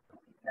people.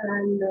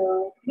 And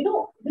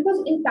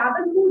because in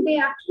cabin crew, they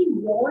actually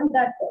want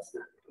that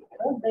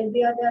personality.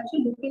 They are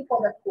actually looking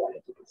for that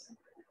qualities.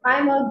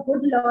 I'm a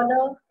good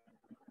learner.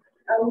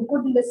 I'm a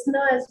good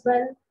listener as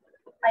well.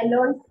 I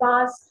learn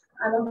fast.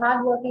 I'm a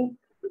hardworking.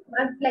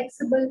 I'm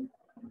flexible.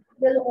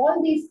 There are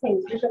all these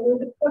things which I'm going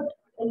to put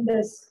in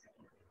this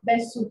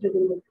best suited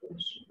in the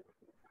position.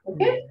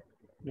 Okay?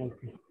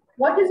 Okay.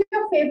 What is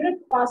your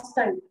favorite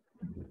pastime?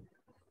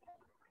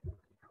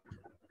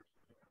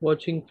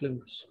 Watching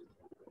films.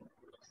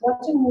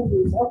 Watching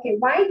movies. Okay.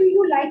 Why do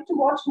you like to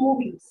watch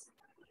movies?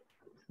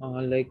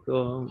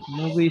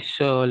 Movies,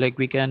 like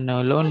we can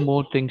learn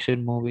more things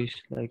in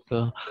movies.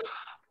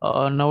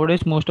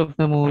 Nowadays, most of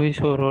the movies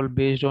are all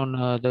based on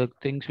the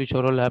things which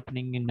are all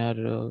happening in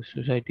our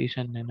societies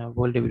and in our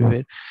world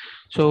everywhere.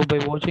 So by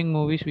watching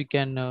movies, we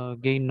can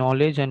gain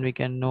knowledge and we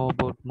can know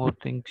about more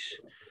things.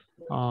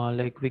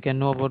 Like we can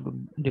know about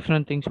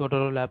different things what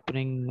are all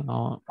happening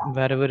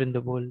wherever in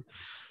the world,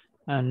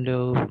 and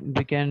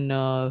we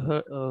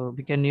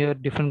can hear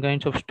different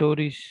kinds of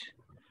stories.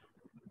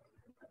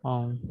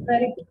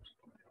 Very good.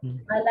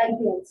 I like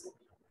the answer.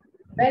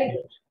 Very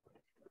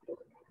good.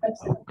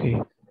 Excellent.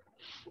 Okay.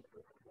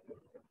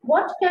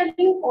 What can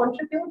you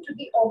contribute to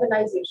the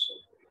organization?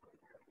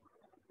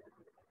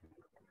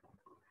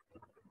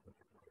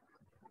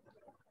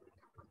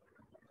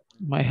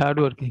 My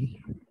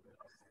hardworking.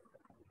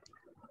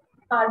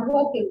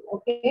 Hardworking,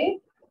 okay.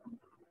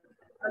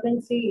 I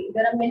mean, see,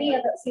 there are many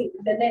other,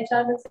 the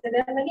HR will say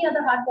there are many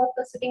other hard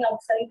workers sitting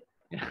outside.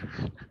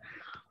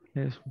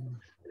 Yes.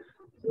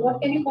 So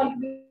what can you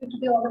contribute to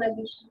the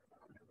organization?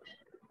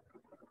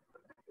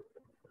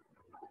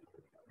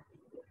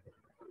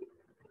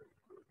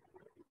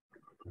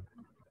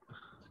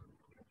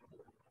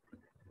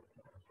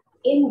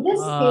 In this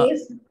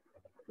case,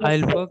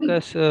 I'll work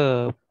as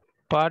a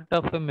part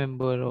of a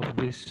member of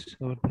this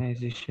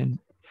organization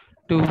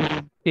to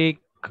take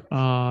to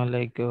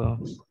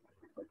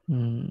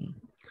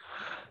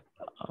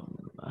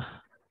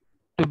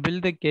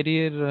build a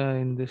career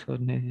in this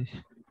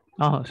organization.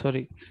 Oh,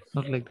 sorry,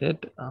 not like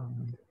that.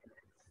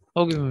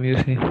 Okay, ma'am, you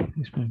say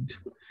this, ma'am.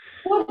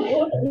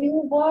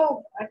 You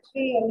were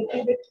actually a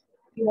little bit.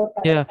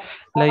 Yeah,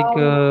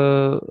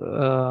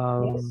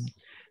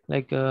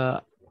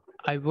 yes.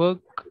 I work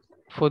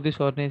for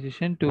this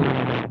organization to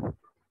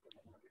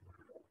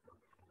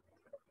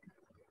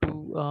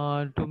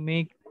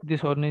make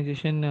this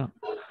organization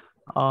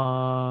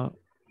a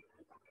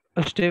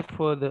step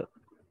further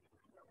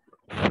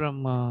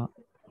from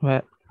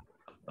where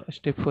a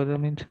step further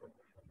means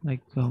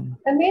like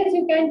that means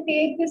you can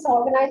take this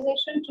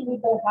organization to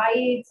the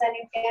heights and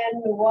you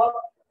can work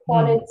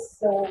for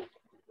its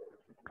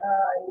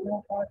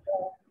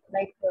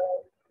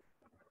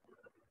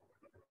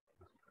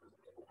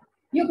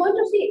You're going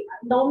to see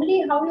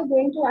normally how you're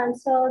going to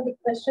answer the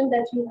question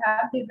that you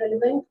have the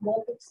relevant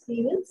work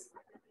experience,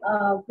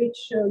 which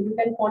you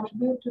can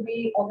contribute to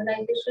the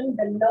organization,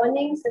 the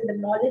learnings and the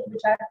knowledge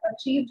which I've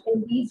achieved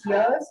in these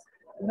years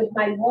with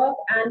my work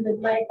and with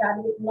my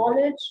academic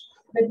knowledge,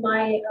 with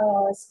my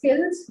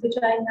skills which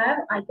I have.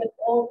 I can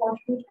all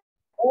contribute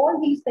all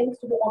these things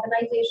to the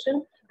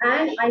organization,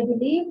 and I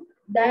believe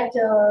that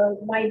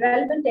my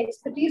relevant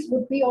expertise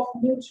would be of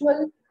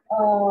mutual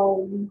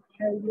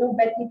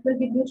but it will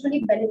be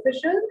mutually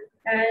beneficial.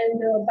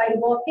 And by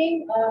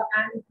working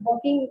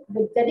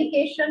with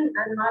dedication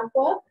and hard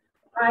work,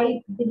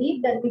 I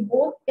believe that we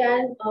both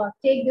can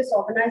take this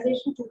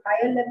organization to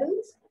higher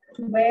levels,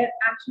 to where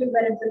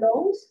it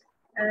belongs.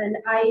 And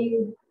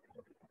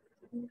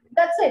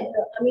that's it.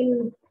 I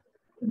mean,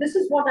 this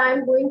is what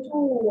I'm going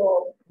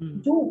to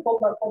do for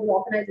the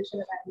organization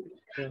that I'm doing.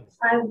 Yeah.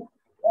 I'm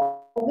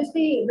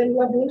obviously, when you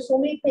are doing so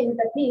many things,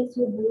 that means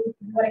you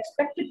are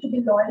expected to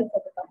be loyal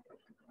for the company.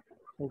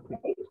 Okay.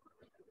 Right?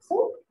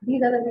 So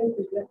these are the things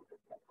that you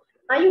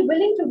are. Are you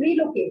willing to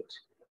relocate?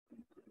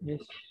 Yes.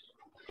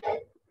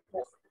 Yes.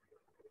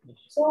 Yes.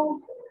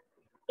 So,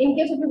 in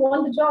case if you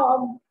want the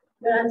job,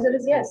 your answer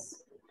is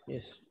yes.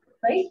 Yes.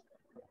 Right?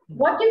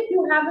 What if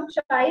you have a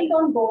child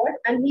on board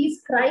and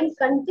he's crying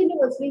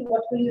continuously?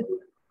 What will you do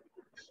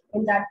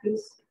in that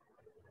case?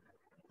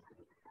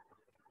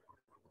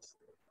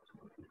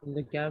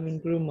 The cabin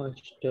crew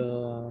must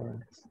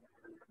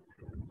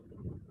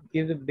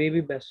give the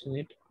baby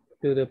bassinet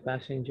to the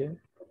passenger.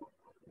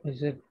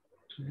 Is it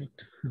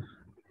right?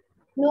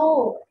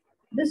 No,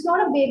 this is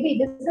not a baby.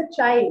 This is a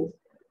child.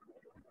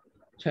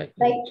 Check.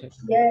 Like Check.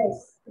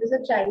 yes, this is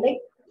a child. Like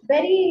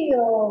very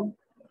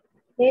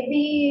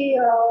maybe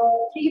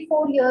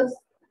 3-4 years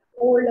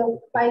old or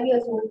 5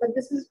 years old. But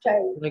this is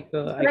child. Like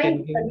It's I can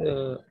crying give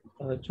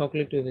the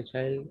chocolate to the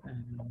child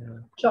and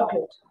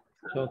chocolate.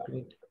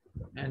 chocolate,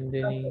 and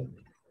then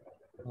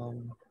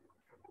um,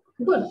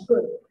 Good,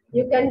 good.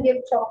 You can give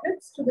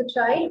chocolates to the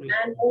child, sweet.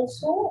 and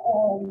also,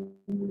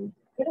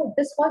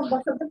 this was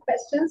one of the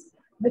questions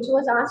which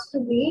was asked to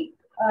me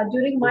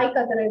during my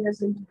Qatar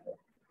interview.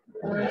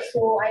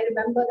 So I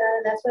remember that,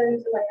 and that's why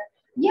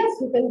yes,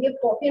 you can give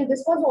coffee, and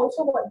this was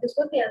also what this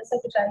was the answer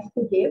which I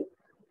gave,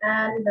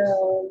 and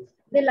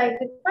they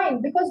liked it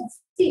fine because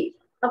see,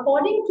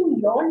 according to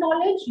your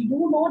knowledge,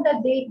 you know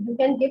that you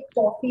can give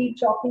toffee,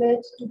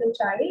 chocolate to the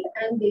child,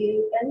 and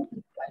they can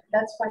keep quiet.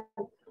 That's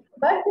fine.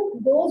 But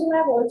those who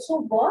have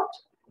also worked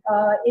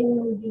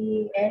in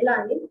the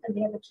airline and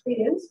they have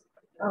experience,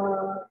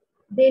 uh,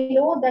 they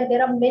know that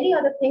there are many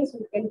other things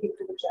we can give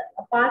to the child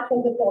apart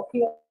from the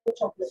coffee or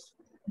chocolate.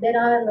 There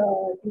are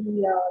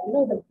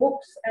the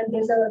books, and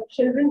there's a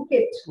children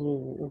kit.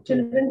 Oh, okay.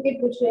 Children kit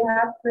which they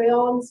have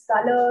crayons,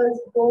 colors,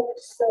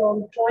 books,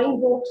 drawing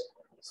books.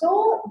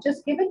 So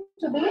just give it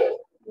to the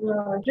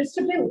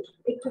distribute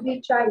it to the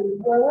child.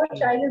 Whoever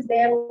child is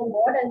there on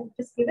board, and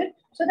just give it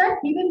so that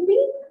he will be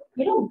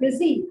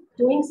busy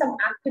doing some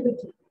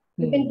activity.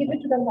 You can give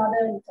it to the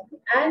mother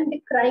and the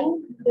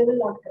crying, they will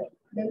not cry.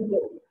 They will be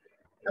okay.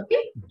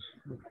 Okay.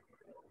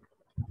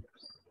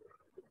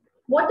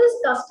 What is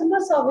customer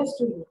service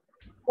to you?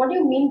 What do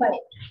you mean by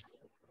it?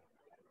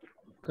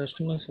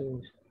 Customer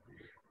service.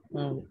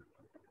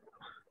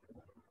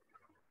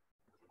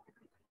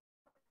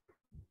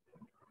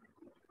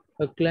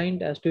 A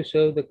client has to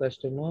serve the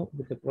customer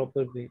with the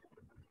proper way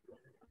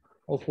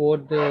of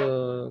what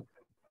the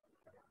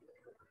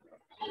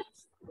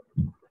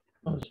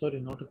sorry,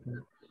 not a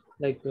client.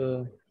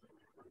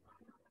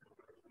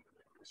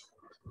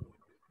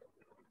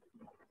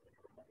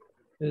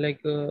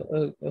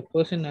 A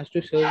person has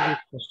to serve his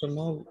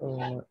customer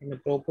in a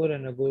proper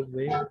and a good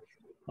way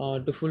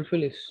to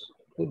fulfill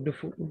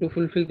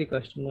the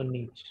customer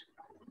needs.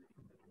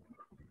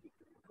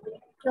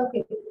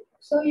 Okay.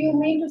 So you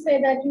mean to say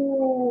that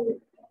you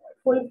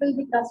fulfill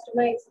the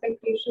customer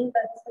expectations,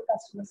 that is the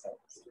customer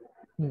service.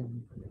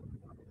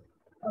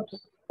 Okay.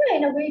 Yeah,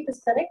 in a way it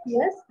is correct,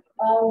 yes.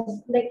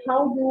 Like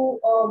how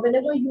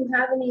whenever you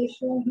have an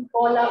issue, you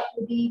call up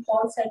to the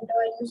call center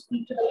and you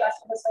speak to the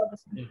customer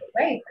service people,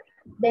 right?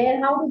 There,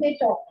 how do they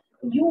talk?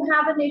 You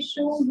have an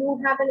issue, you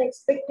have an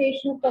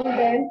expectation from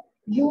them,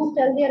 you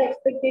tell their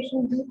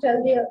expectation, you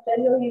tell your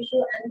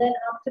issue, and then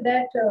after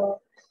that,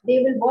 they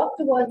will work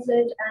towards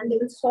it and they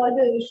will solve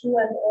your issue,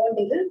 and or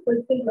they will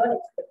fulfill your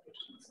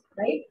expectations,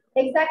 right?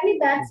 Exactly,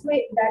 that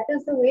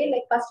is the way.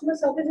 Like customer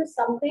service is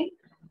something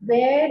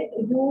where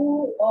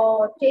you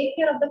take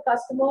care of the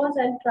customers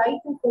and try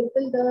to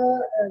fulfill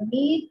the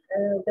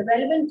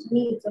relevant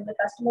needs of the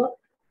customer,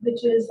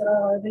 which is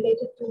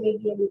related to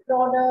maybe any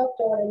product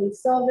or any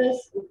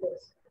service,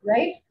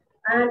 right?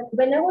 And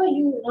whenever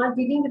you are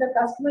dealing with a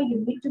customer, you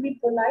need to be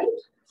polite,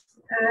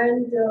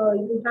 and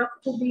you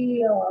have to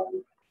be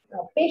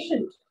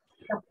patient.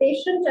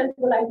 Patient and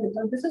polite.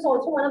 So this is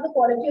also one of the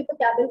quality of the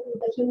cabin crew,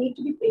 that you need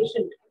to be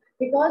patient,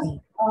 because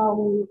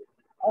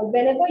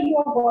whenever you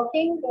are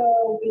working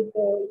with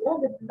a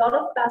lot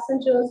of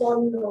passengers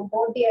on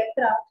board the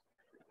aircraft,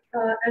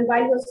 and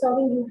while you're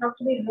serving, you have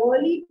to be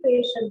really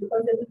patient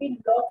because there will be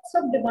lots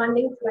of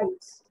demanding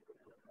flights,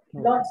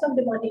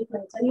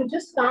 and you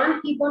just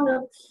can't keep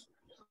on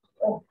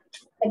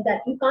like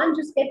that. You can't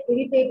just get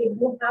irritated.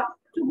 You have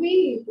to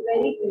be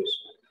very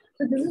patient.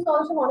 So this is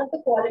also one of the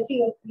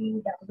quality of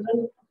being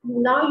capable.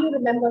 And now you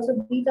remember.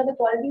 So these are the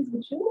qualities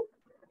which you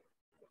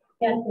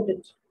can put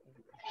it.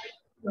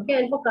 Okay,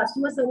 and for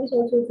customer service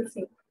also it's the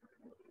same.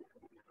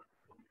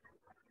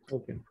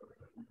 Okay.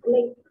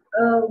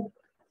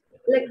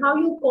 Like how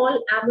you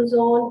call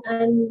Amazon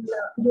and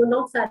you're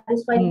not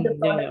satisfied with the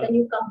product and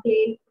you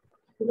complain,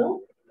 you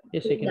know.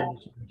 Yes, I can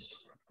understand.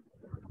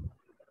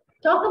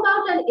 Talk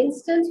about an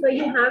instance where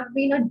you have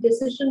been a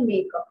decision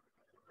maker.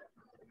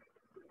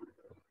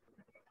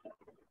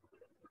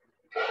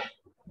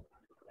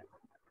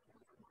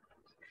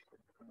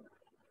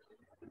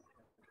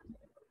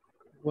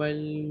 While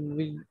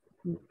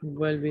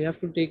we have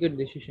to take a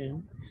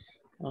decision,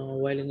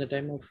 while in the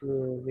time of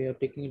we are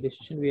taking a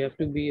decision, we have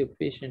to be a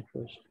patient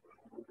first.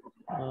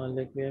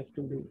 Like we have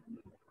to be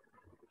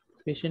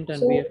patient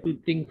and we have to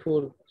think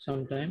for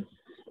some time,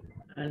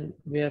 and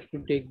we have to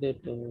take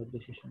that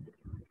decision.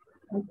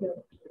 Okay.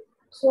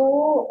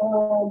 So,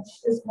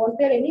 was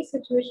there any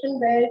situation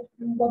where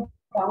you were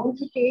bound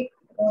to take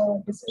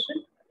a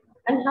decision,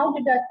 and how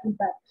did that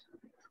impact?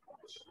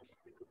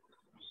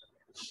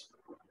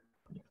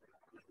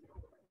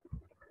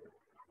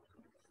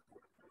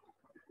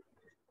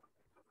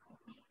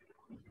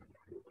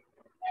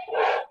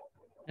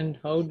 And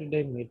how did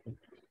I make it?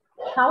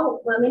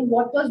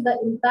 What was the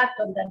impact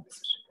of that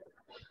decision?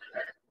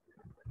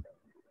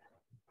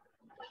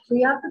 So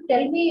you have to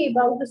tell me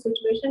about the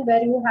situation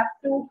where you have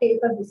to take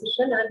a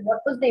decision and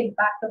what was the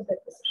impact of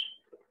that decision.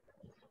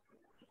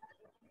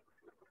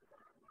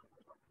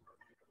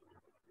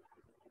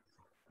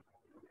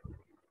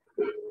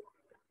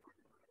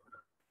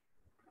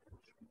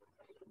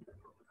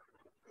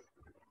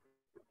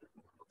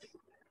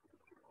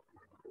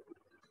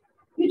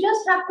 You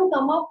just have to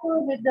come up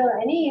with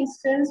any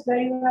instance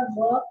where you have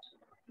worked,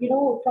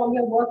 from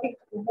your work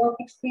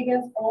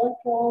experience or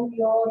from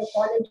your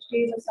college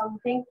days or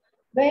something,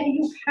 where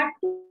you had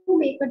to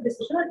make a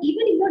decision, or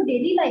even in your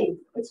daily life.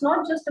 It's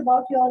not just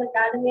about your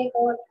academic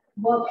or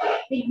work.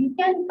 You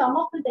can come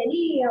up with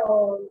any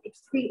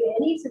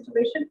any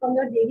situation from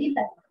your daily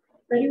life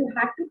where you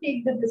had to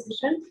take the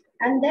decision,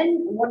 and then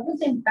what was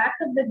the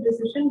impact of the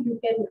decision. You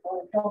can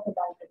talk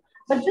about it,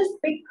 but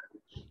just pick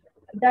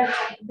that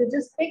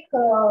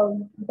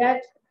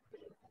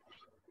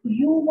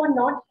you were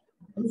not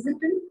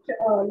hesitant,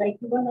 like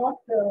you were not,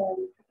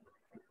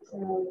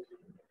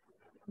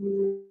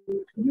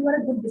 you were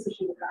a good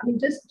decision maker. I mean,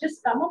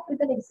 just come up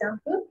with an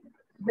example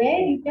where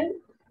you can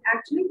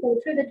actually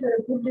portray that you're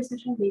a good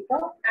decision maker,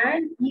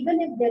 and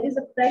even if there is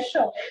a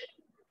pressure,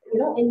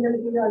 in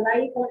your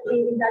life or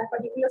in that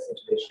particular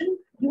situation,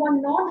 you are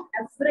not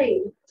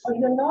afraid or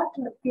you're not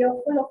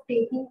fearful of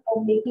taking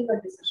or making a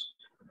decision.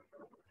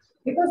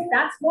 Because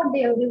that's what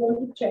they want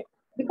to check.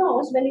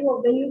 Because when you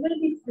will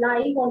be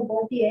flying on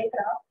board the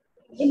aircraft,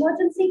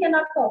 emergency can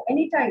occur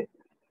anytime.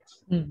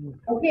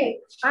 Okay,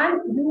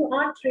 and you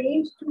are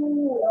trained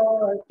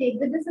to take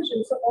the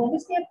decision. So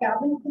obviously, a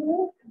cabin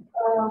crew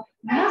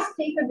must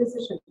take a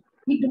decision.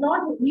 He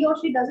or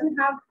she doesn't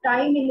have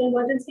time in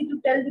emergency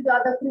to tell the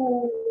other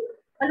crew,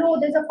 "Hello,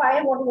 there's a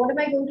fire. What am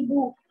I going to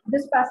do?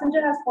 This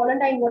passenger has fallen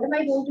down. What am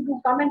I going to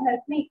do? Come and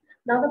help me."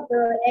 Now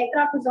the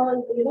aircraft is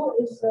on,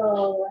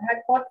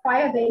 had caught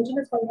fire. The engine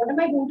is falling. What am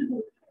I going to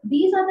do?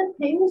 These are the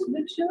things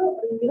which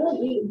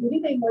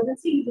during the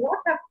emergency you do not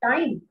have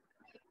time.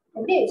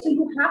 Okay, so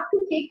you have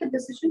to take the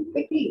decision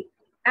quickly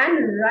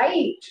and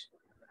right.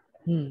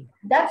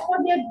 That's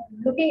what they're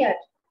looking at,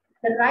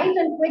 the right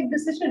and quick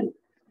decision.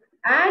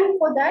 And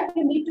for that,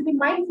 you need to be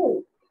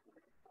mindful.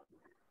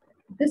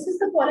 This is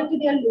the quality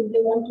they're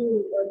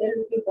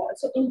looking for.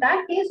 So in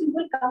that case, you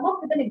will come up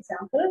with an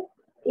example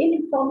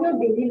from your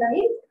daily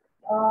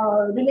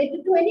life,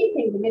 related to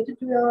anything, related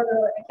to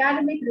your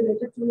academic,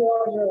 related to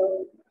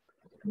your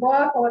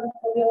work or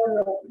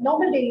your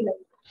normal daily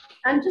life,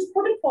 and just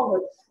put it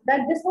forward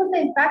that this was the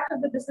impact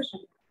of the decision,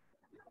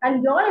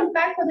 and your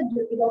impact of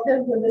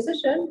the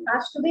decision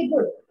has to be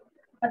good.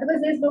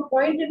 Otherwise, there is no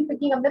point in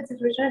picking up that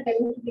situation and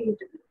telling you to leave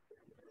it.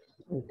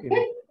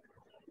 Okay.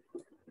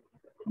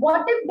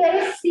 What if there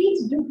is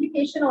seat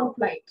duplication on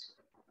flight?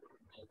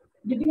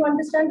 Did you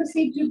understand the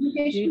seat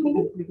duplication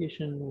meaning?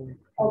 Duplication.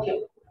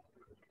 Okay.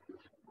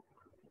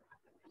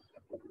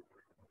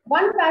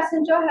 One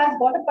passenger has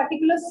got a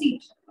particular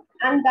seat,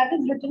 and that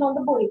is written on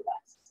the boarding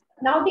pass.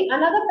 Now the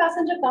another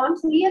passenger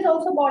comes, he has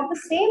also got the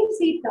same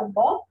seat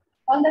number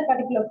on that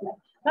particular flight.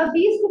 Now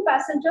these two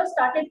passengers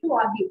started to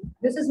argue.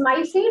 This is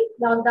my seat.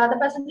 Now the other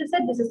passenger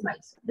said, this is my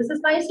seat. This is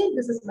my seat.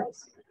 This is my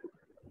seat.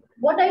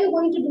 What are you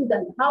going to do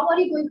then? How are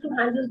you going to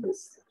handle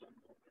this?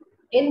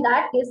 In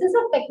that case, this is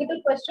a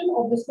technical question,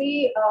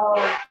 obviously,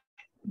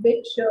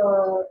 which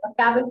a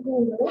cabin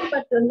crew knows,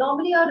 but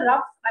normally a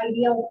rough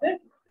idea of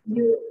it,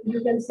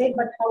 you can say.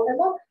 But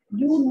however,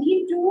 you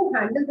need to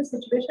handle the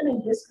situation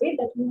in this way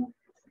that you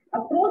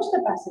approach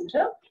the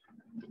passenger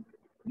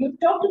You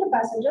talk to the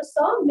passenger,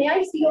 sir, may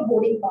I see your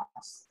boarding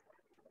pass?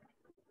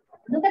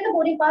 Look at the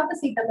boarding pass, the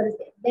seat number is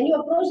there. Then you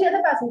approach the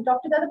other passenger,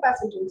 talk to the other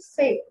passengers,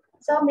 say,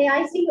 sir, may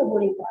I see your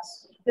boarding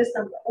pass? This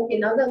number. Okay,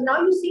 now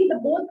you see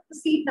both the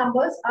seat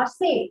numbers are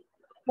same.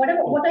 What are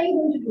you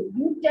going to do?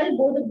 You tell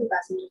both of the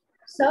passengers,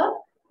 sir,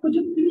 could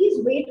you please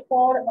wait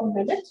for a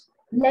minute?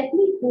 Let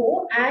me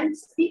go and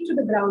speak to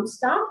the ground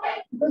staff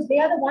because they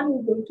are the one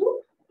who's going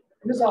to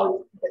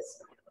resolve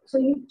this. So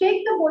you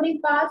take the boarding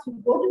pass, you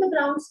go to the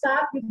ground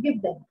staff, you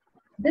give them.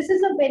 This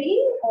is a very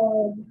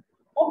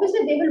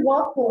obviously they will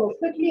work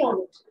quickly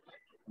on it.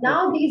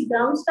 Now these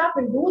ground staff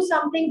will do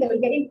something. They will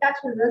get in touch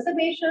with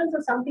reservations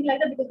or something like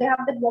that because they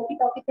have that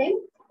walkie-talkie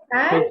thing,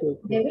 and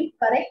they will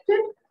correct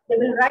it. They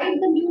will write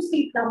the new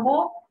seat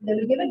number. They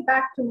will give it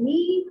back to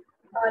me.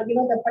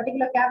 The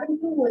particular cabin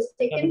crew who has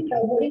taken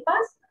the boarding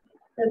pass.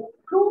 The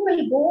crew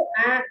will go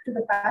to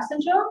the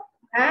passenger,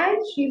 and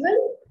she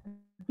will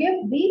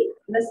give the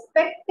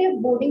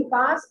respective boarding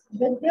pass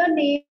with their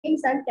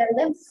names and tell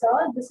them,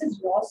 sir, this is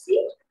your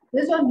seat,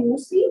 this is your new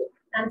seat,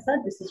 and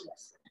sir, this is your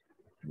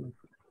seat.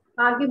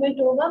 Argument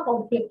over,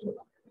 conflict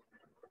over.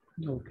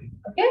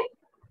 Okay?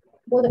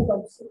 Both the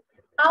purposes.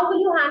 How will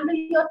you handle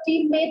your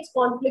teammates'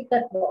 conflict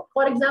at work?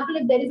 For example,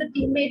 if there is a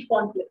teammate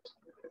conflict,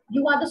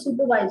 you are the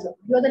supervisor,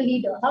 you are the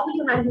leader. How will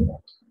you handle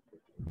that?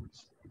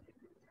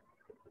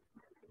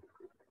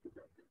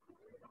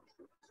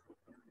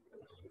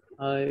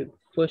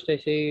 First I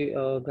say,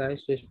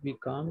 guys, just be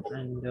calm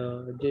and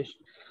just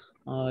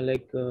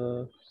like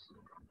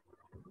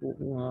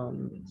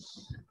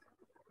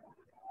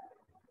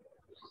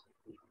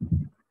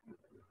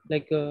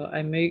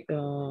I make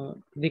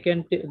they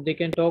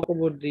can talk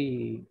about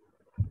the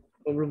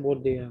problem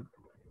what they have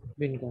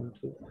been gone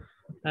through,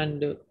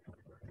 and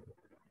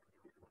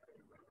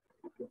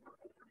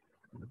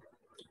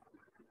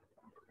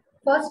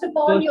first of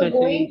all, you're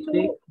going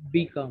to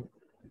be calm.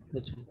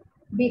 That's it.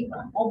 Be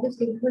calm.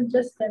 Obviously, you will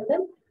just tell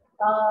them.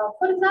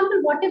 For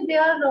example, what if they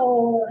are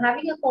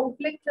having a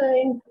conflict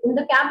in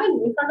the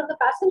cabin in front of the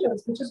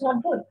passengers, which is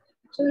not good?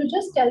 So you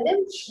just tell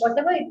them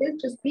whatever it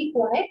is, just be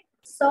quiet.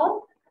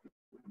 So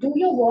do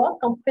your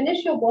work,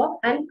 finish your work,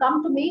 and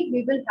come to me.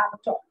 We will have a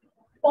talk.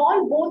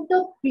 Call both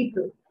the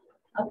people,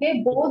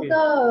 okay, both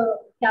the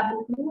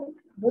cabin crew,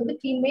 both the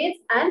teammates,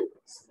 and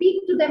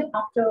speak to them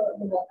after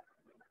the work.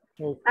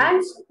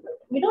 And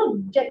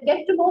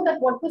get to know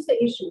that what was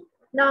the issue.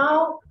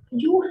 Now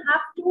you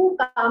have to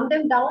calm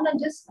them down and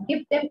just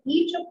give them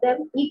each of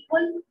them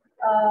equal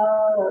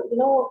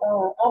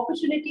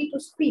opportunity to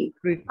speak.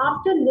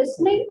 After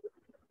listening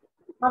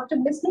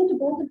to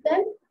both of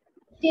them,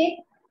 take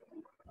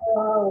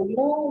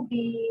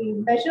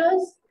the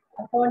measures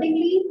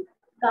accordingly,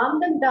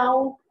 calm them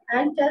down,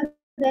 and tell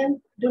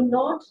them do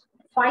not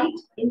fight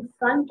in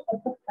front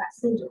of the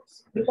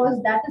passengers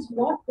because that is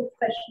not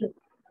professional.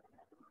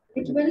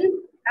 It will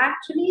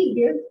actually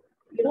give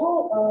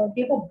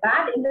a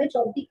bad image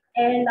of the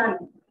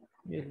airline,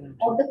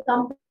 of the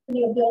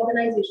company, of the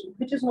organization,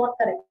 which is not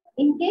correct.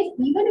 In case,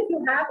 even if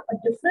you have a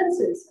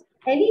differences,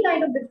 any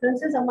kind of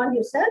differences among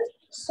yourselves,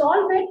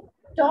 solve it,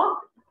 talk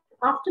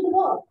after the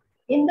work,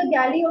 in the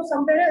galley or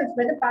somewhere else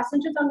where the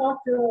passengers are not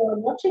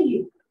watching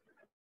you.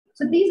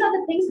 So these are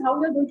the things how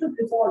you're going to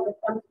resolve the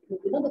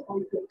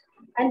conflict.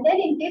 And then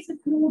in case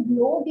if you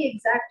know the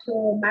exact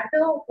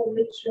matter for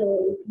which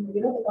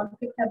the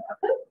conflict have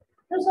occurred,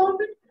 resolve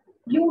it.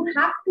 You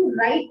have to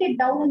write it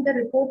down in the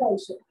report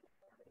also.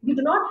 You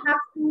do not have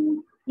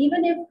to,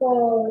 even if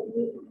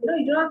you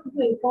do not have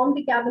to inform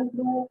the cabin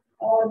crew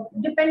or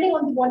depending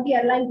on what the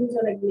airline rules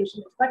or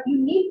regulations. But you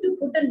need to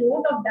put a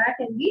note of that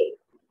in the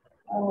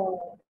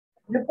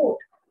report,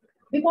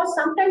 because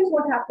sometimes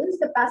what happens,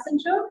 the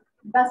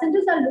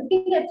passengers are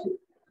looking at you,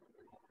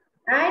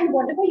 and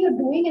whatever you're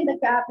doing in the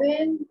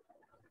cabin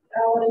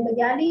or in the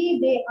galley,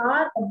 they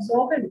are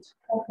observant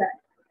of that.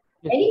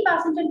 Any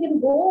passenger can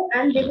go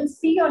and they will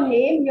see your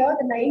name here,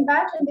 the name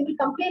badge, and they will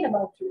complain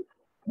about you.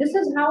 This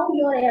is how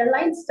your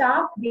airline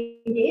staff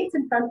behaves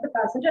in front of the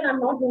passenger, and I'm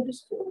not going to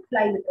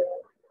fly with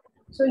it.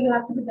 So you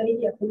have to be very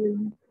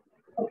careful.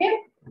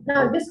 Okay?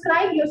 Now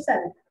describe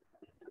yourself.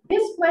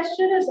 This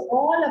question is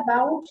all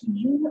about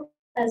you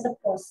as a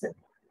person,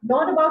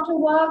 not about your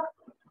work,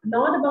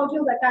 not about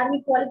your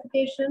academic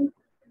qualification,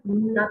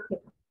 nothing.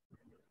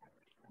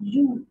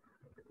 You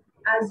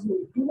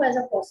you as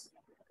a person.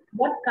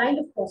 What kind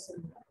of person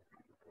you are?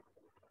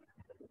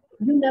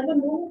 You never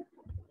know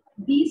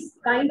these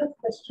kind of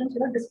questions,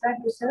 describe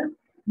yourself.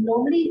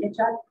 Normally,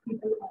 HR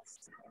people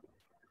ask,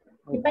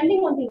 depending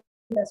on the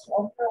industry.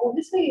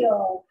 Obviously,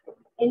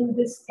 in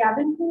this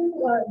cabin crew,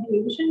 the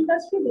aviation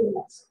industry, they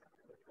will ask.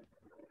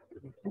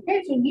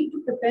 Okay, so you need to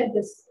prepare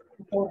this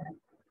beforehand.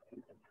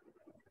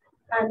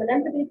 I'm an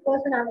empathetic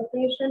person. I'm a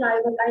patient.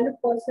 I'm a kind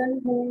of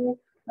person who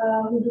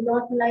do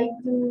not like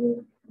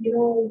to,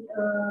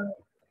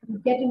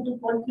 get into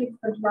conflict,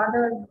 but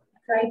rather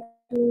try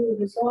to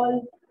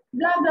resolve,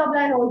 blah blah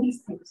blah, and all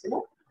these things.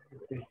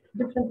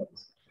 Different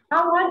things.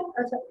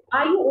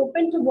 Are you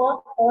open to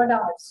work odd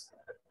hours?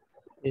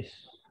 Yes.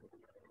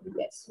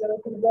 Yes, you're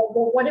open to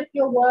work. What if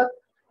your work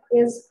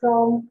is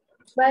from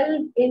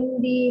 12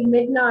 in the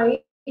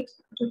midnight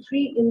to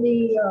 3 in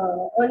the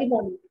early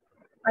morning.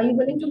 Are you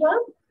willing to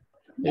work?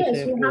 Yes,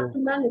 Yes, I you have have to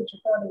to. manage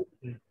accordingly,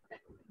 Yeah.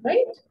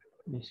 right?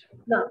 Yes.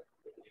 Now,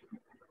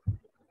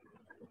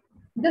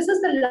 this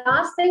is the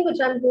last thing which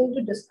I'm going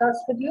to discuss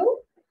with you.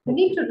 You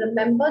need to Okay.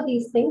 remember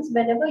these things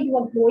whenever you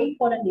are going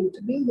for an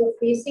interview, you're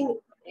facing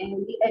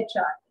the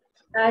HR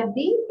at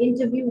the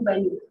interview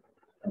venue.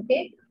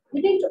 Okay?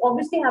 You need to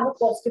obviously have a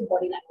positive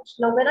body language.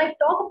 Now, when I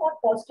talk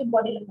about positive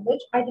body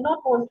language, I do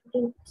not want you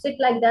to sit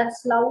like that,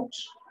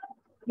 slouch.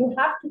 You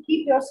have to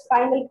keep your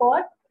spinal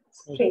cord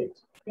Okay. straight,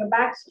 your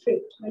back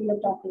straight when you're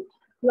talking.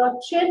 Your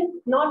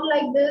chin not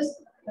like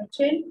this, your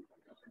chin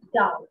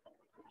down,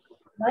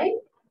 right?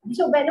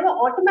 So whenever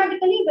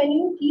automatically when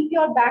you keep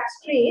your back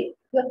straight,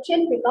 your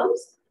chin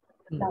becomes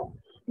Mm. down,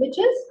 which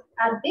is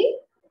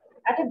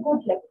at a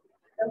good level.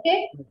 Okay,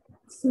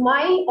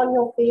 smile on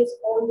your face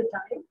all the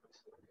time.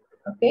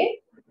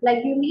 Okay,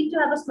 like you need to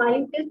have a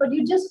smiling face, but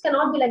you just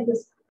cannot be like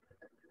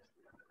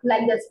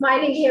that,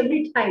 smiling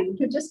every time.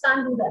 You just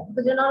can't do that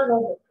because you're not a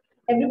robot.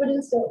 Everybody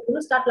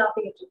will start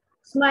laughing at you.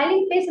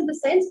 Smiling face in the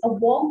sense a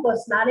warm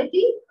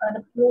personality, an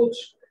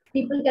approach.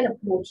 People can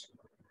approach.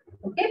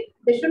 Okay,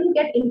 they shouldn't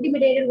get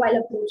intimidated while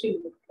approaching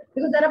you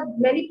because there are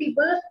many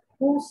people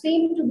who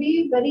seem to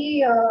be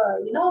very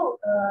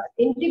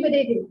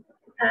intimidating,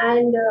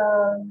 and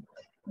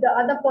the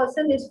other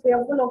person is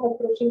fearful of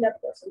approaching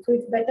that person. So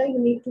it's better you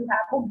need to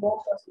have a warm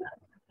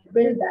personality.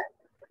 Build that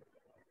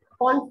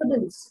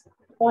confidence.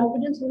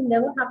 Confidence, you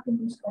never have to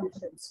lose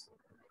confidence.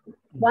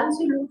 Once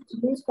you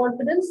lose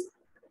confidence,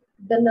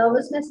 the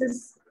nervousness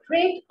is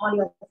straight on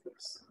your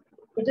face.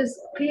 It is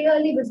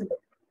clearly visible.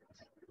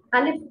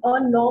 And if a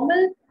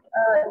normal,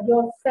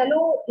 your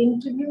fellow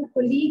interview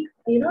colleague,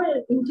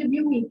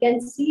 interviewee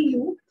can see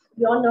you,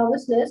 your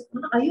nervousness,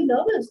 are you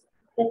nervous?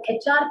 Then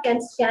HR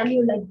can scan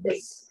you like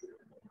this.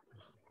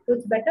 So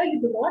it's better you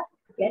do not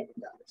get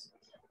nervous.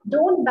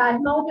 Don't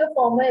badmouth your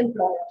former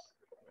employer.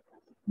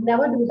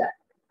 Never do that.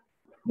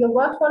 You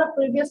worked for a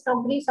previous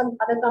company, some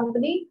other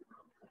company,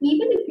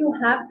 even if you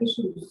have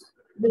issues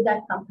with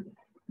that company,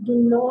 do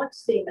not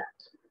say that.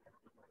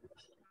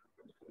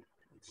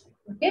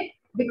 Okay,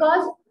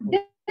 because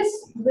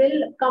this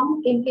will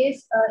come in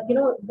case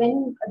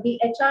when the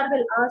HR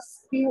will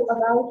ask you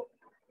about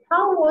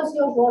how was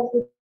your work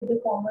with the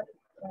former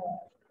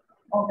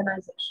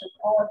organization,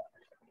 or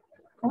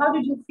how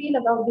did you feel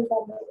about the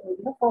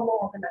former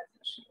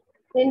organization.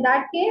 In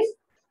that case,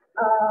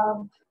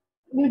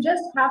 you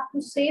just have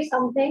to say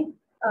something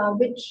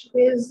which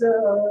is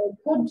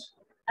good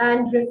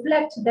and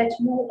reflect that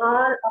you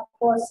are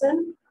a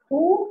person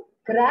who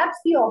grabs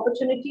the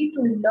opportunity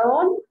to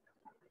learn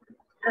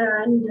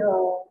and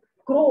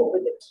grow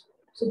with it.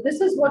 So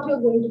this is what you're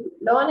going to do,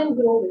 learn and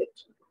grow with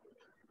it.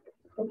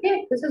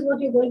 Okay, this is what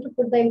you're going to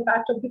put the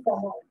impact of the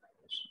former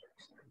organization.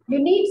 You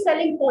need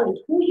selling point,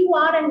 who you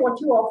are and what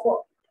you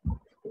offer.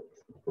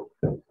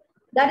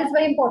 That is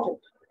very important.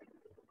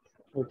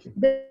 Okay.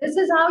 This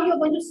is how you're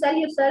going to sell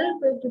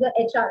yourself to the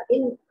HR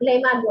in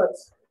layman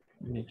words.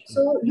 Yes.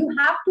 So you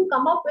have to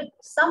come up with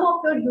some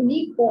of your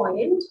unique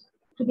point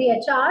to the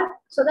HR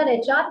so that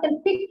HR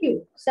can pick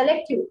you,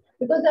 select you.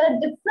 Because there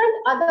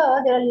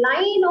are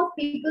line of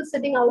people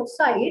sitting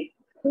outside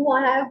who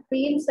have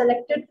been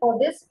selected for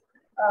this,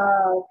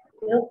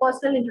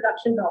 personal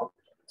introduction round.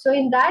 So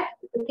in that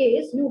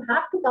case, you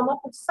have to come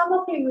up with some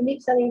of your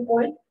unique selling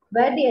point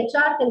where the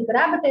HR can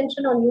grab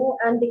attention on you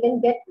and they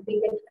get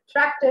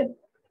attracted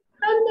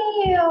and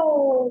they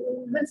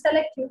will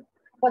select you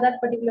for that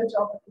particular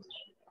job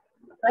position,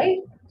 right?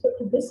 So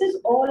this is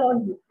all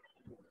on you,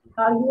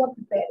 how you are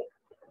preparing.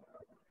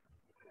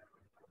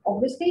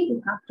 Obviously,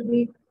 you have to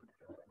be,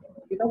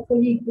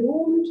 fully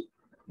groomed,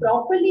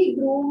 properly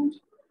groomed,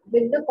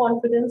 with the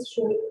confidence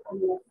showing on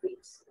your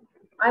face.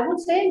 I would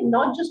say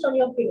not just on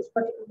your face,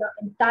 but in the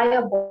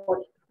entire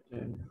body.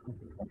 Yeah.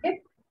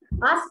 Okay.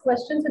 Ask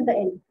questions in the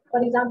end.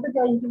 For example,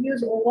 your interview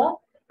is over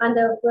and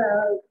the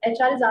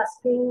HR is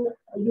asking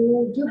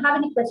you, do you have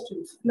any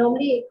questions?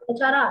 Normally,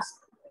 HR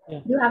asks, Yeah.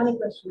 do you have any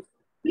questions?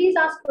 Please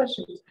ask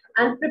questions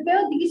and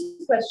prepare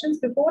these questions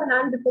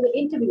beforehand before the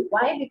interview.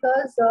 Why?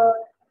 Because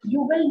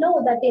you will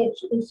know that the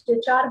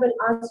HR will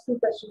ask you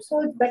questions.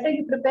 So it's better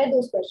you prepare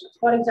those questions.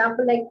 For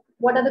example, like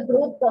what are the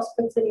growth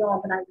prospects in your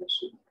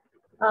organization?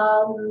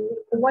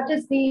 What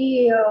is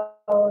the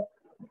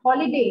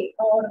holiday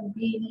or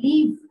the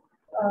leave?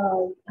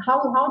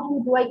 How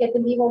do I get the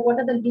leave, or what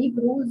are the leave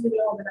rules in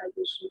your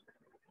organization?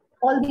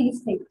 All these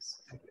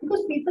things,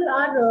 because people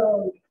are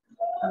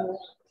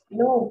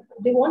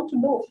they want to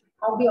know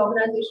how the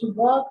organization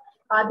work.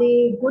 Are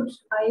they good?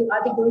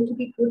 Are they going to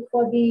be good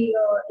for the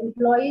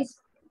employees?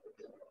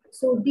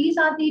 So these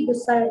are the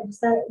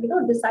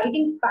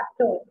deciding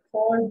factor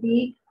for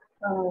the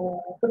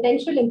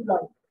potential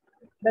employee,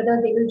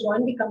 whether they will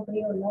join the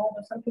company or not,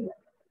 or something like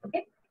that.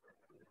 Okay.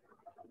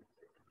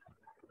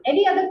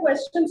 Any other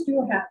questions do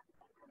you have?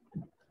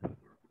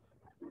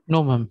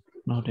 No, ma'am.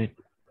 Not it.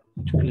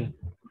 It's clear.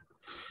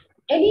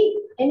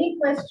 Any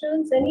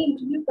questions, any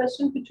interview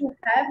questions which you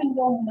have in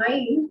your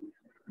mind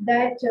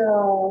that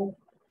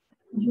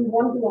you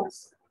want to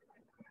ask?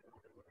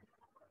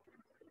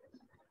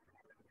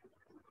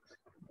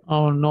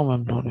 Oh no,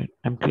 ma'am, not it.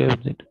 I'm clear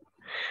with it.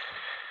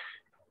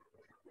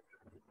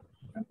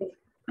 Okay.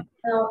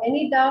 Now,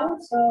 any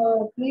doubts?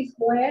 Please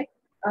go ahead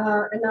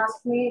and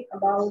ask me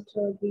about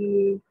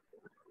the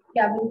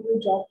cabin crew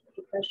job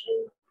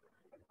profession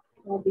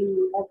or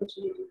the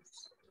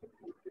opportunities.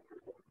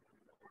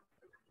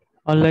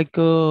 I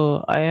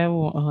have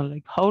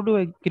like, how do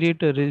I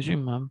create a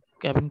resume, ma'am?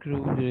 Cabin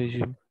crew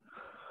resume.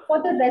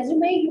 For the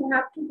resume, you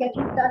have to get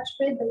in touch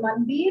with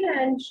Manbir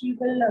and she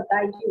will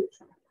guide you.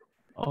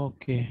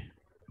 Okay.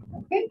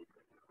 Okay.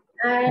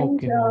 And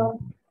Okay,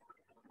 ma'am.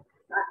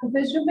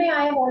 resume,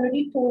 I have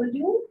already told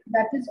you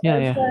that is Yeah,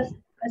 also yeah.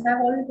 as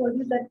I've already told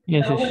you that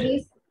Yes, yes.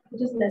 nowadays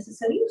it is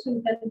necessary, so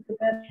you can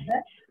prepare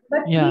that.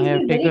 But Yeah, please I be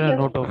have very taken a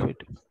careful. note of it.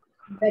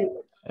 Very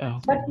good. Yeah,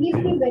 But okay, please be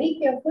okay. very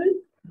careful.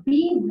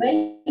 Be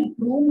well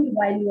groomed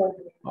while you are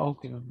doing that.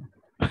 Okay, ma'am.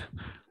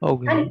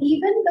 Okay, And ma'am.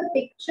 even the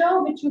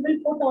picture which you will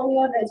put on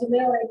your resume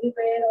or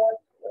anywhere, or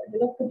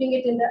putting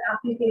it in the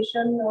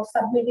application or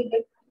submitting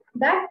it,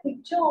 that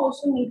picture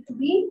also needs to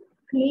be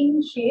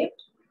clean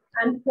shaped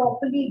and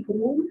properly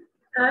groomed.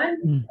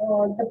 And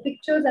Hmm. the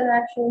pictures that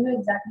I've shown you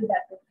exactly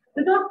that way.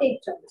 Do not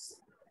take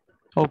chance.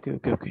 Okay,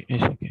 okay, okay.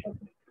 Yes, okay.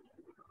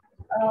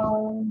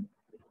 Um,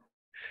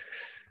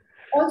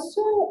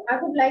 Also, I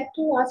would like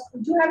to ask,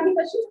 do you have any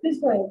questions? Please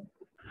go ahead.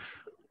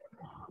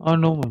 Oh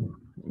no, ma'am.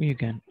 You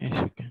can. Yes,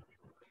 you can.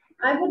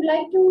 I would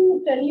like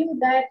to tell you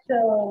that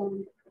the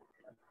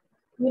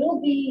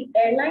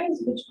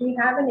airlines which we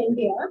have in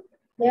India,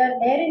 they are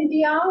Air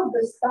India,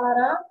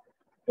 Vistara,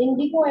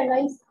 Indigo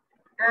Airlines,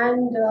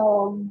 and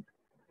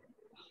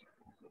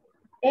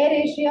Air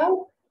Asia,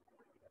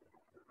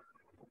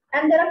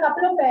 and there are a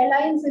couple of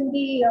airlines in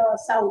the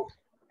South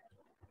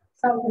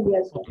India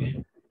as well.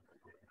 Okay.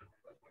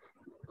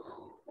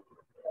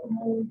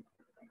 Um,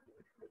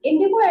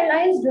 Indigo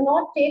Airlines do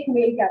not take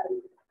male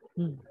cabin.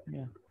 Hmm.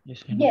 Yeah.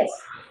 Yes, I know. Yes,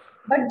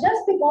 but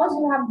just because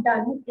you have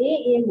done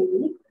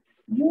AAME,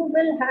 you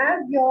will have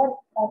your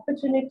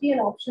opportunity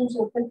and options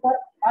open for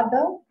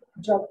other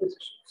job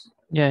positions.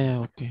 Yeah, yeah.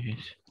 Okay. Yes.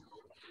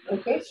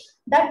 Okay,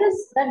 that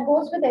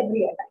goes with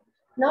every airline.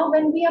 Now,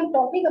 when we are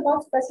talking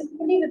about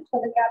specifically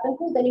for the cabin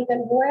crew, then you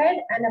can go ahead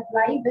and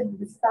apply with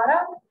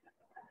Vistara,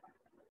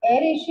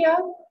 Air Asia.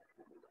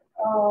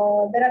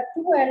 There are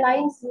two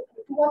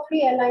or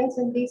three airlines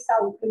in the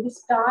south, the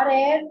Star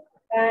Air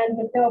and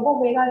the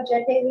Turbo Vega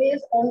Jet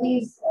Airways. All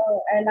these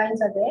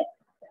airlines are there,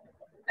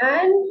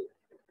 and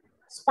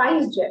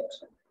Spice Jet.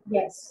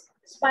 Yes,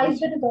 Spice Yes.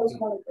 Jet is also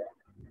Okay. one of them.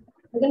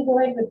 You can go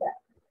ahead with that.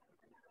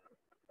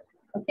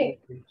 Okay.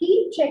 Okay.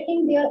 Keep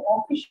checking their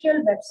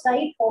official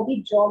website for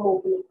the job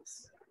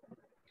openings.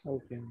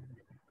 Okay.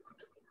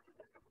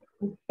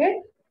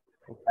 Okay.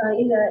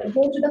 Okay.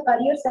 Go to the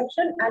career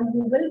section and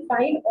you will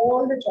find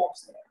all the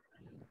jobs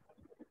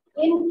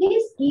there. In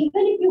case,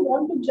 even if you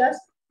want to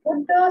just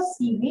put the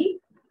CV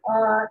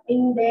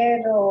in their,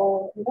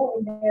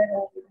 in their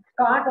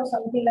cart or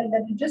something like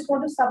that, you just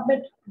want to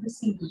submit the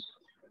CV.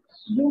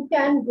 You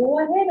can go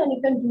ahead and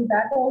you can do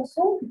that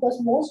also, because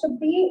most of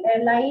the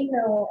airline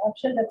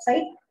option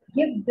website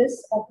give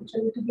this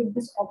opportunity, give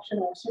this option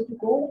also to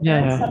go Yeah,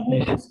 and yeah.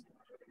 submit Yes. this,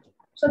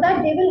 so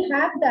that they will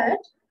have that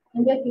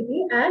in their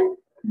kitty, and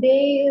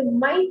they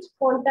might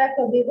contact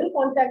or they will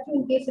contact you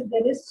in case if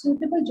there is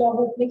suitable job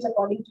openings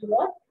according to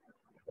your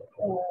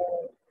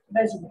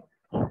resume,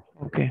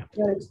 Okay.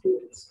 your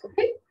experience.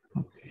 Okay,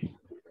 Okay.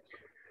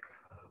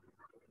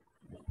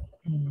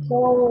 Hmm.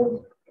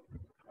 so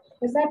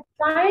is that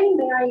fine?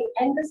 May I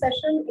end the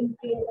session? In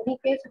any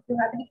case, if you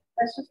have any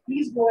questions,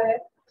 please go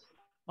ahead.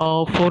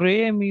 For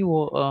AME,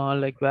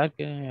 like where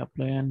can I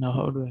apply and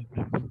how do I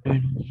apply? Do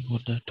you know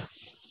about that?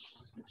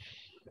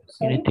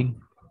 Sorry,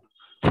 Anything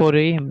for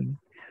AME?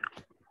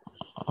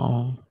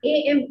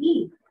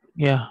 AME,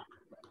 Yeah.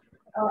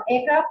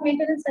 aircraft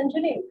maintenance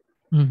engineering.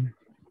 Hmm.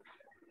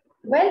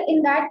 Well,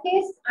 in that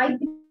case, I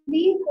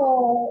believe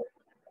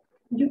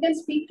you can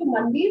speak to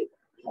Manveer,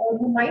 or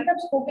you might have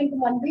spoken to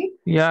Manveer.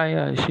 Yeah,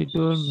 yeah. She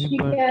told me,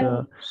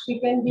 but She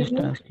can give just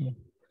you. asking.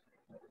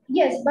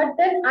 Yes, but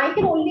then I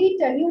can only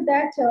tell you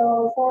that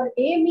for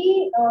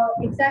AME,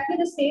 exactly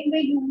the same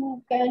way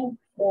you can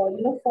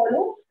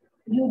follow.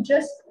 You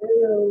just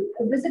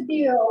visit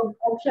the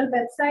official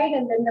website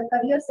and then the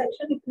career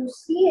section. If you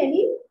see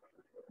any,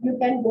 you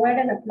can go ahead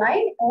and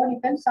apply, or you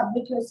can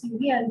submit your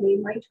CV and they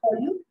might call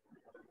you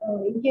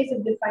in case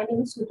if they find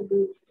any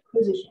suitable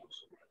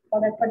positions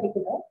for that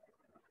particular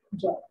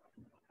job.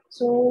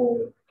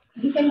 So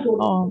you can go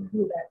Oh,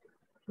 do that.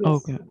 Yes.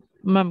 okay.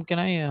 Ma'am, can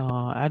I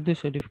add this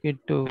certificate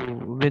to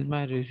with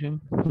my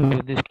resume?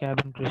 With this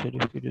cabin crew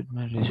certificate with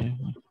my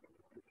resume?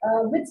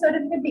 Which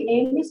certificate? The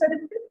AME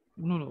certificate?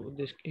 No, no.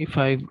 This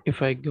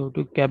if I go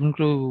to cabin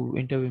crew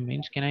interview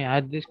means, can I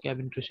add this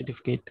cabin crew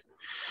certificate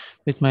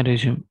with my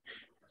resume?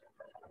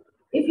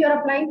 If you're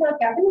applying for a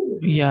cabin,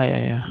 Yeah, yeah,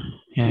 yeah,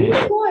 yeah. please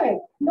Yes. go ahead.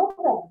 No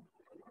problem.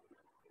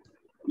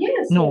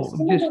 Yes, No,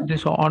 yes.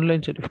 this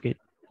online certificate.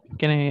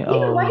 Can I?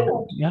 Yeah, why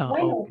not? Yeah.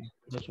 Why not? Okay.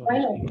 That's what Why I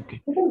not? say.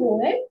 Okay. You can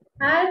go ahead.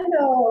 And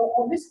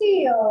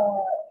obviously,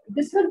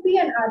 this will be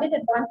an added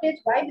advantage.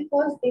 Why?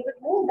 Because they will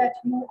know that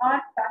you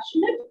are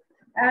passionate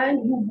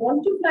and you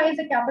want to fly as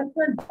a cabin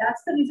crew. And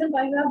that's the reason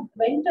why you have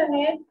went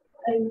ahead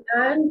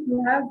and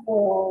you have,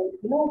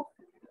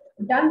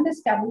 done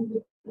this cabin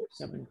crew course.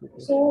 Cabin crew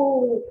course.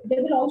 So they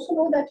will also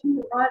know that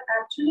you are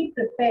actually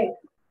prepared,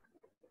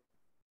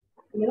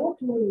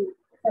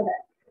 for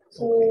that.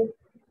 So Okay.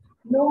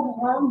 no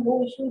harm,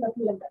 no issue,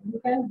 nothing like that. You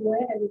can go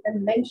ahead and you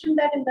can mention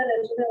that in the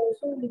resume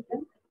also. You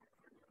can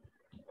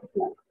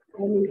apply.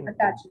 I mean, Okay.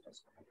 attach it.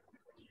 Also.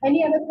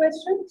 Any other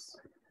questions?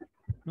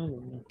 No, no,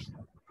 no.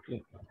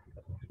 Okay.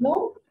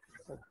 No?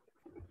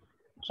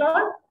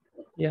 Sure?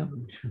 Yeah.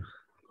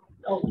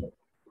 Okay.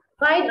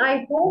 Fine.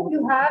 I hope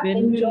you have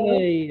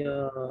enjoyed.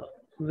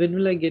 When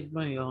will I get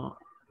my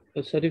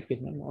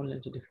certificate, my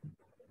online certificate?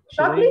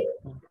 Should I? Shortly,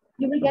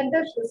 you will get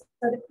Okay. the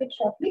certificate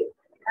shortly.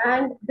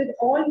 And with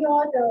all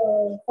your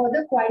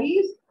further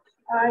queries,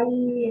 I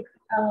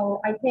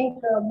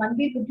think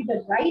Manvir would be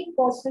the right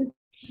person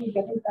to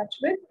get in touch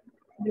with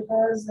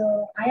because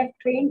I have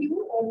trained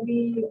you on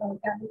the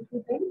cabin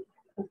crew thing.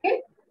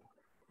 Okay,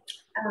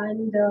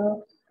 and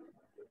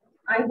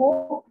I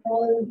hope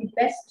all the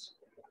best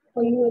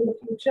for you in the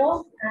future,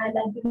 and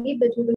I believe that you will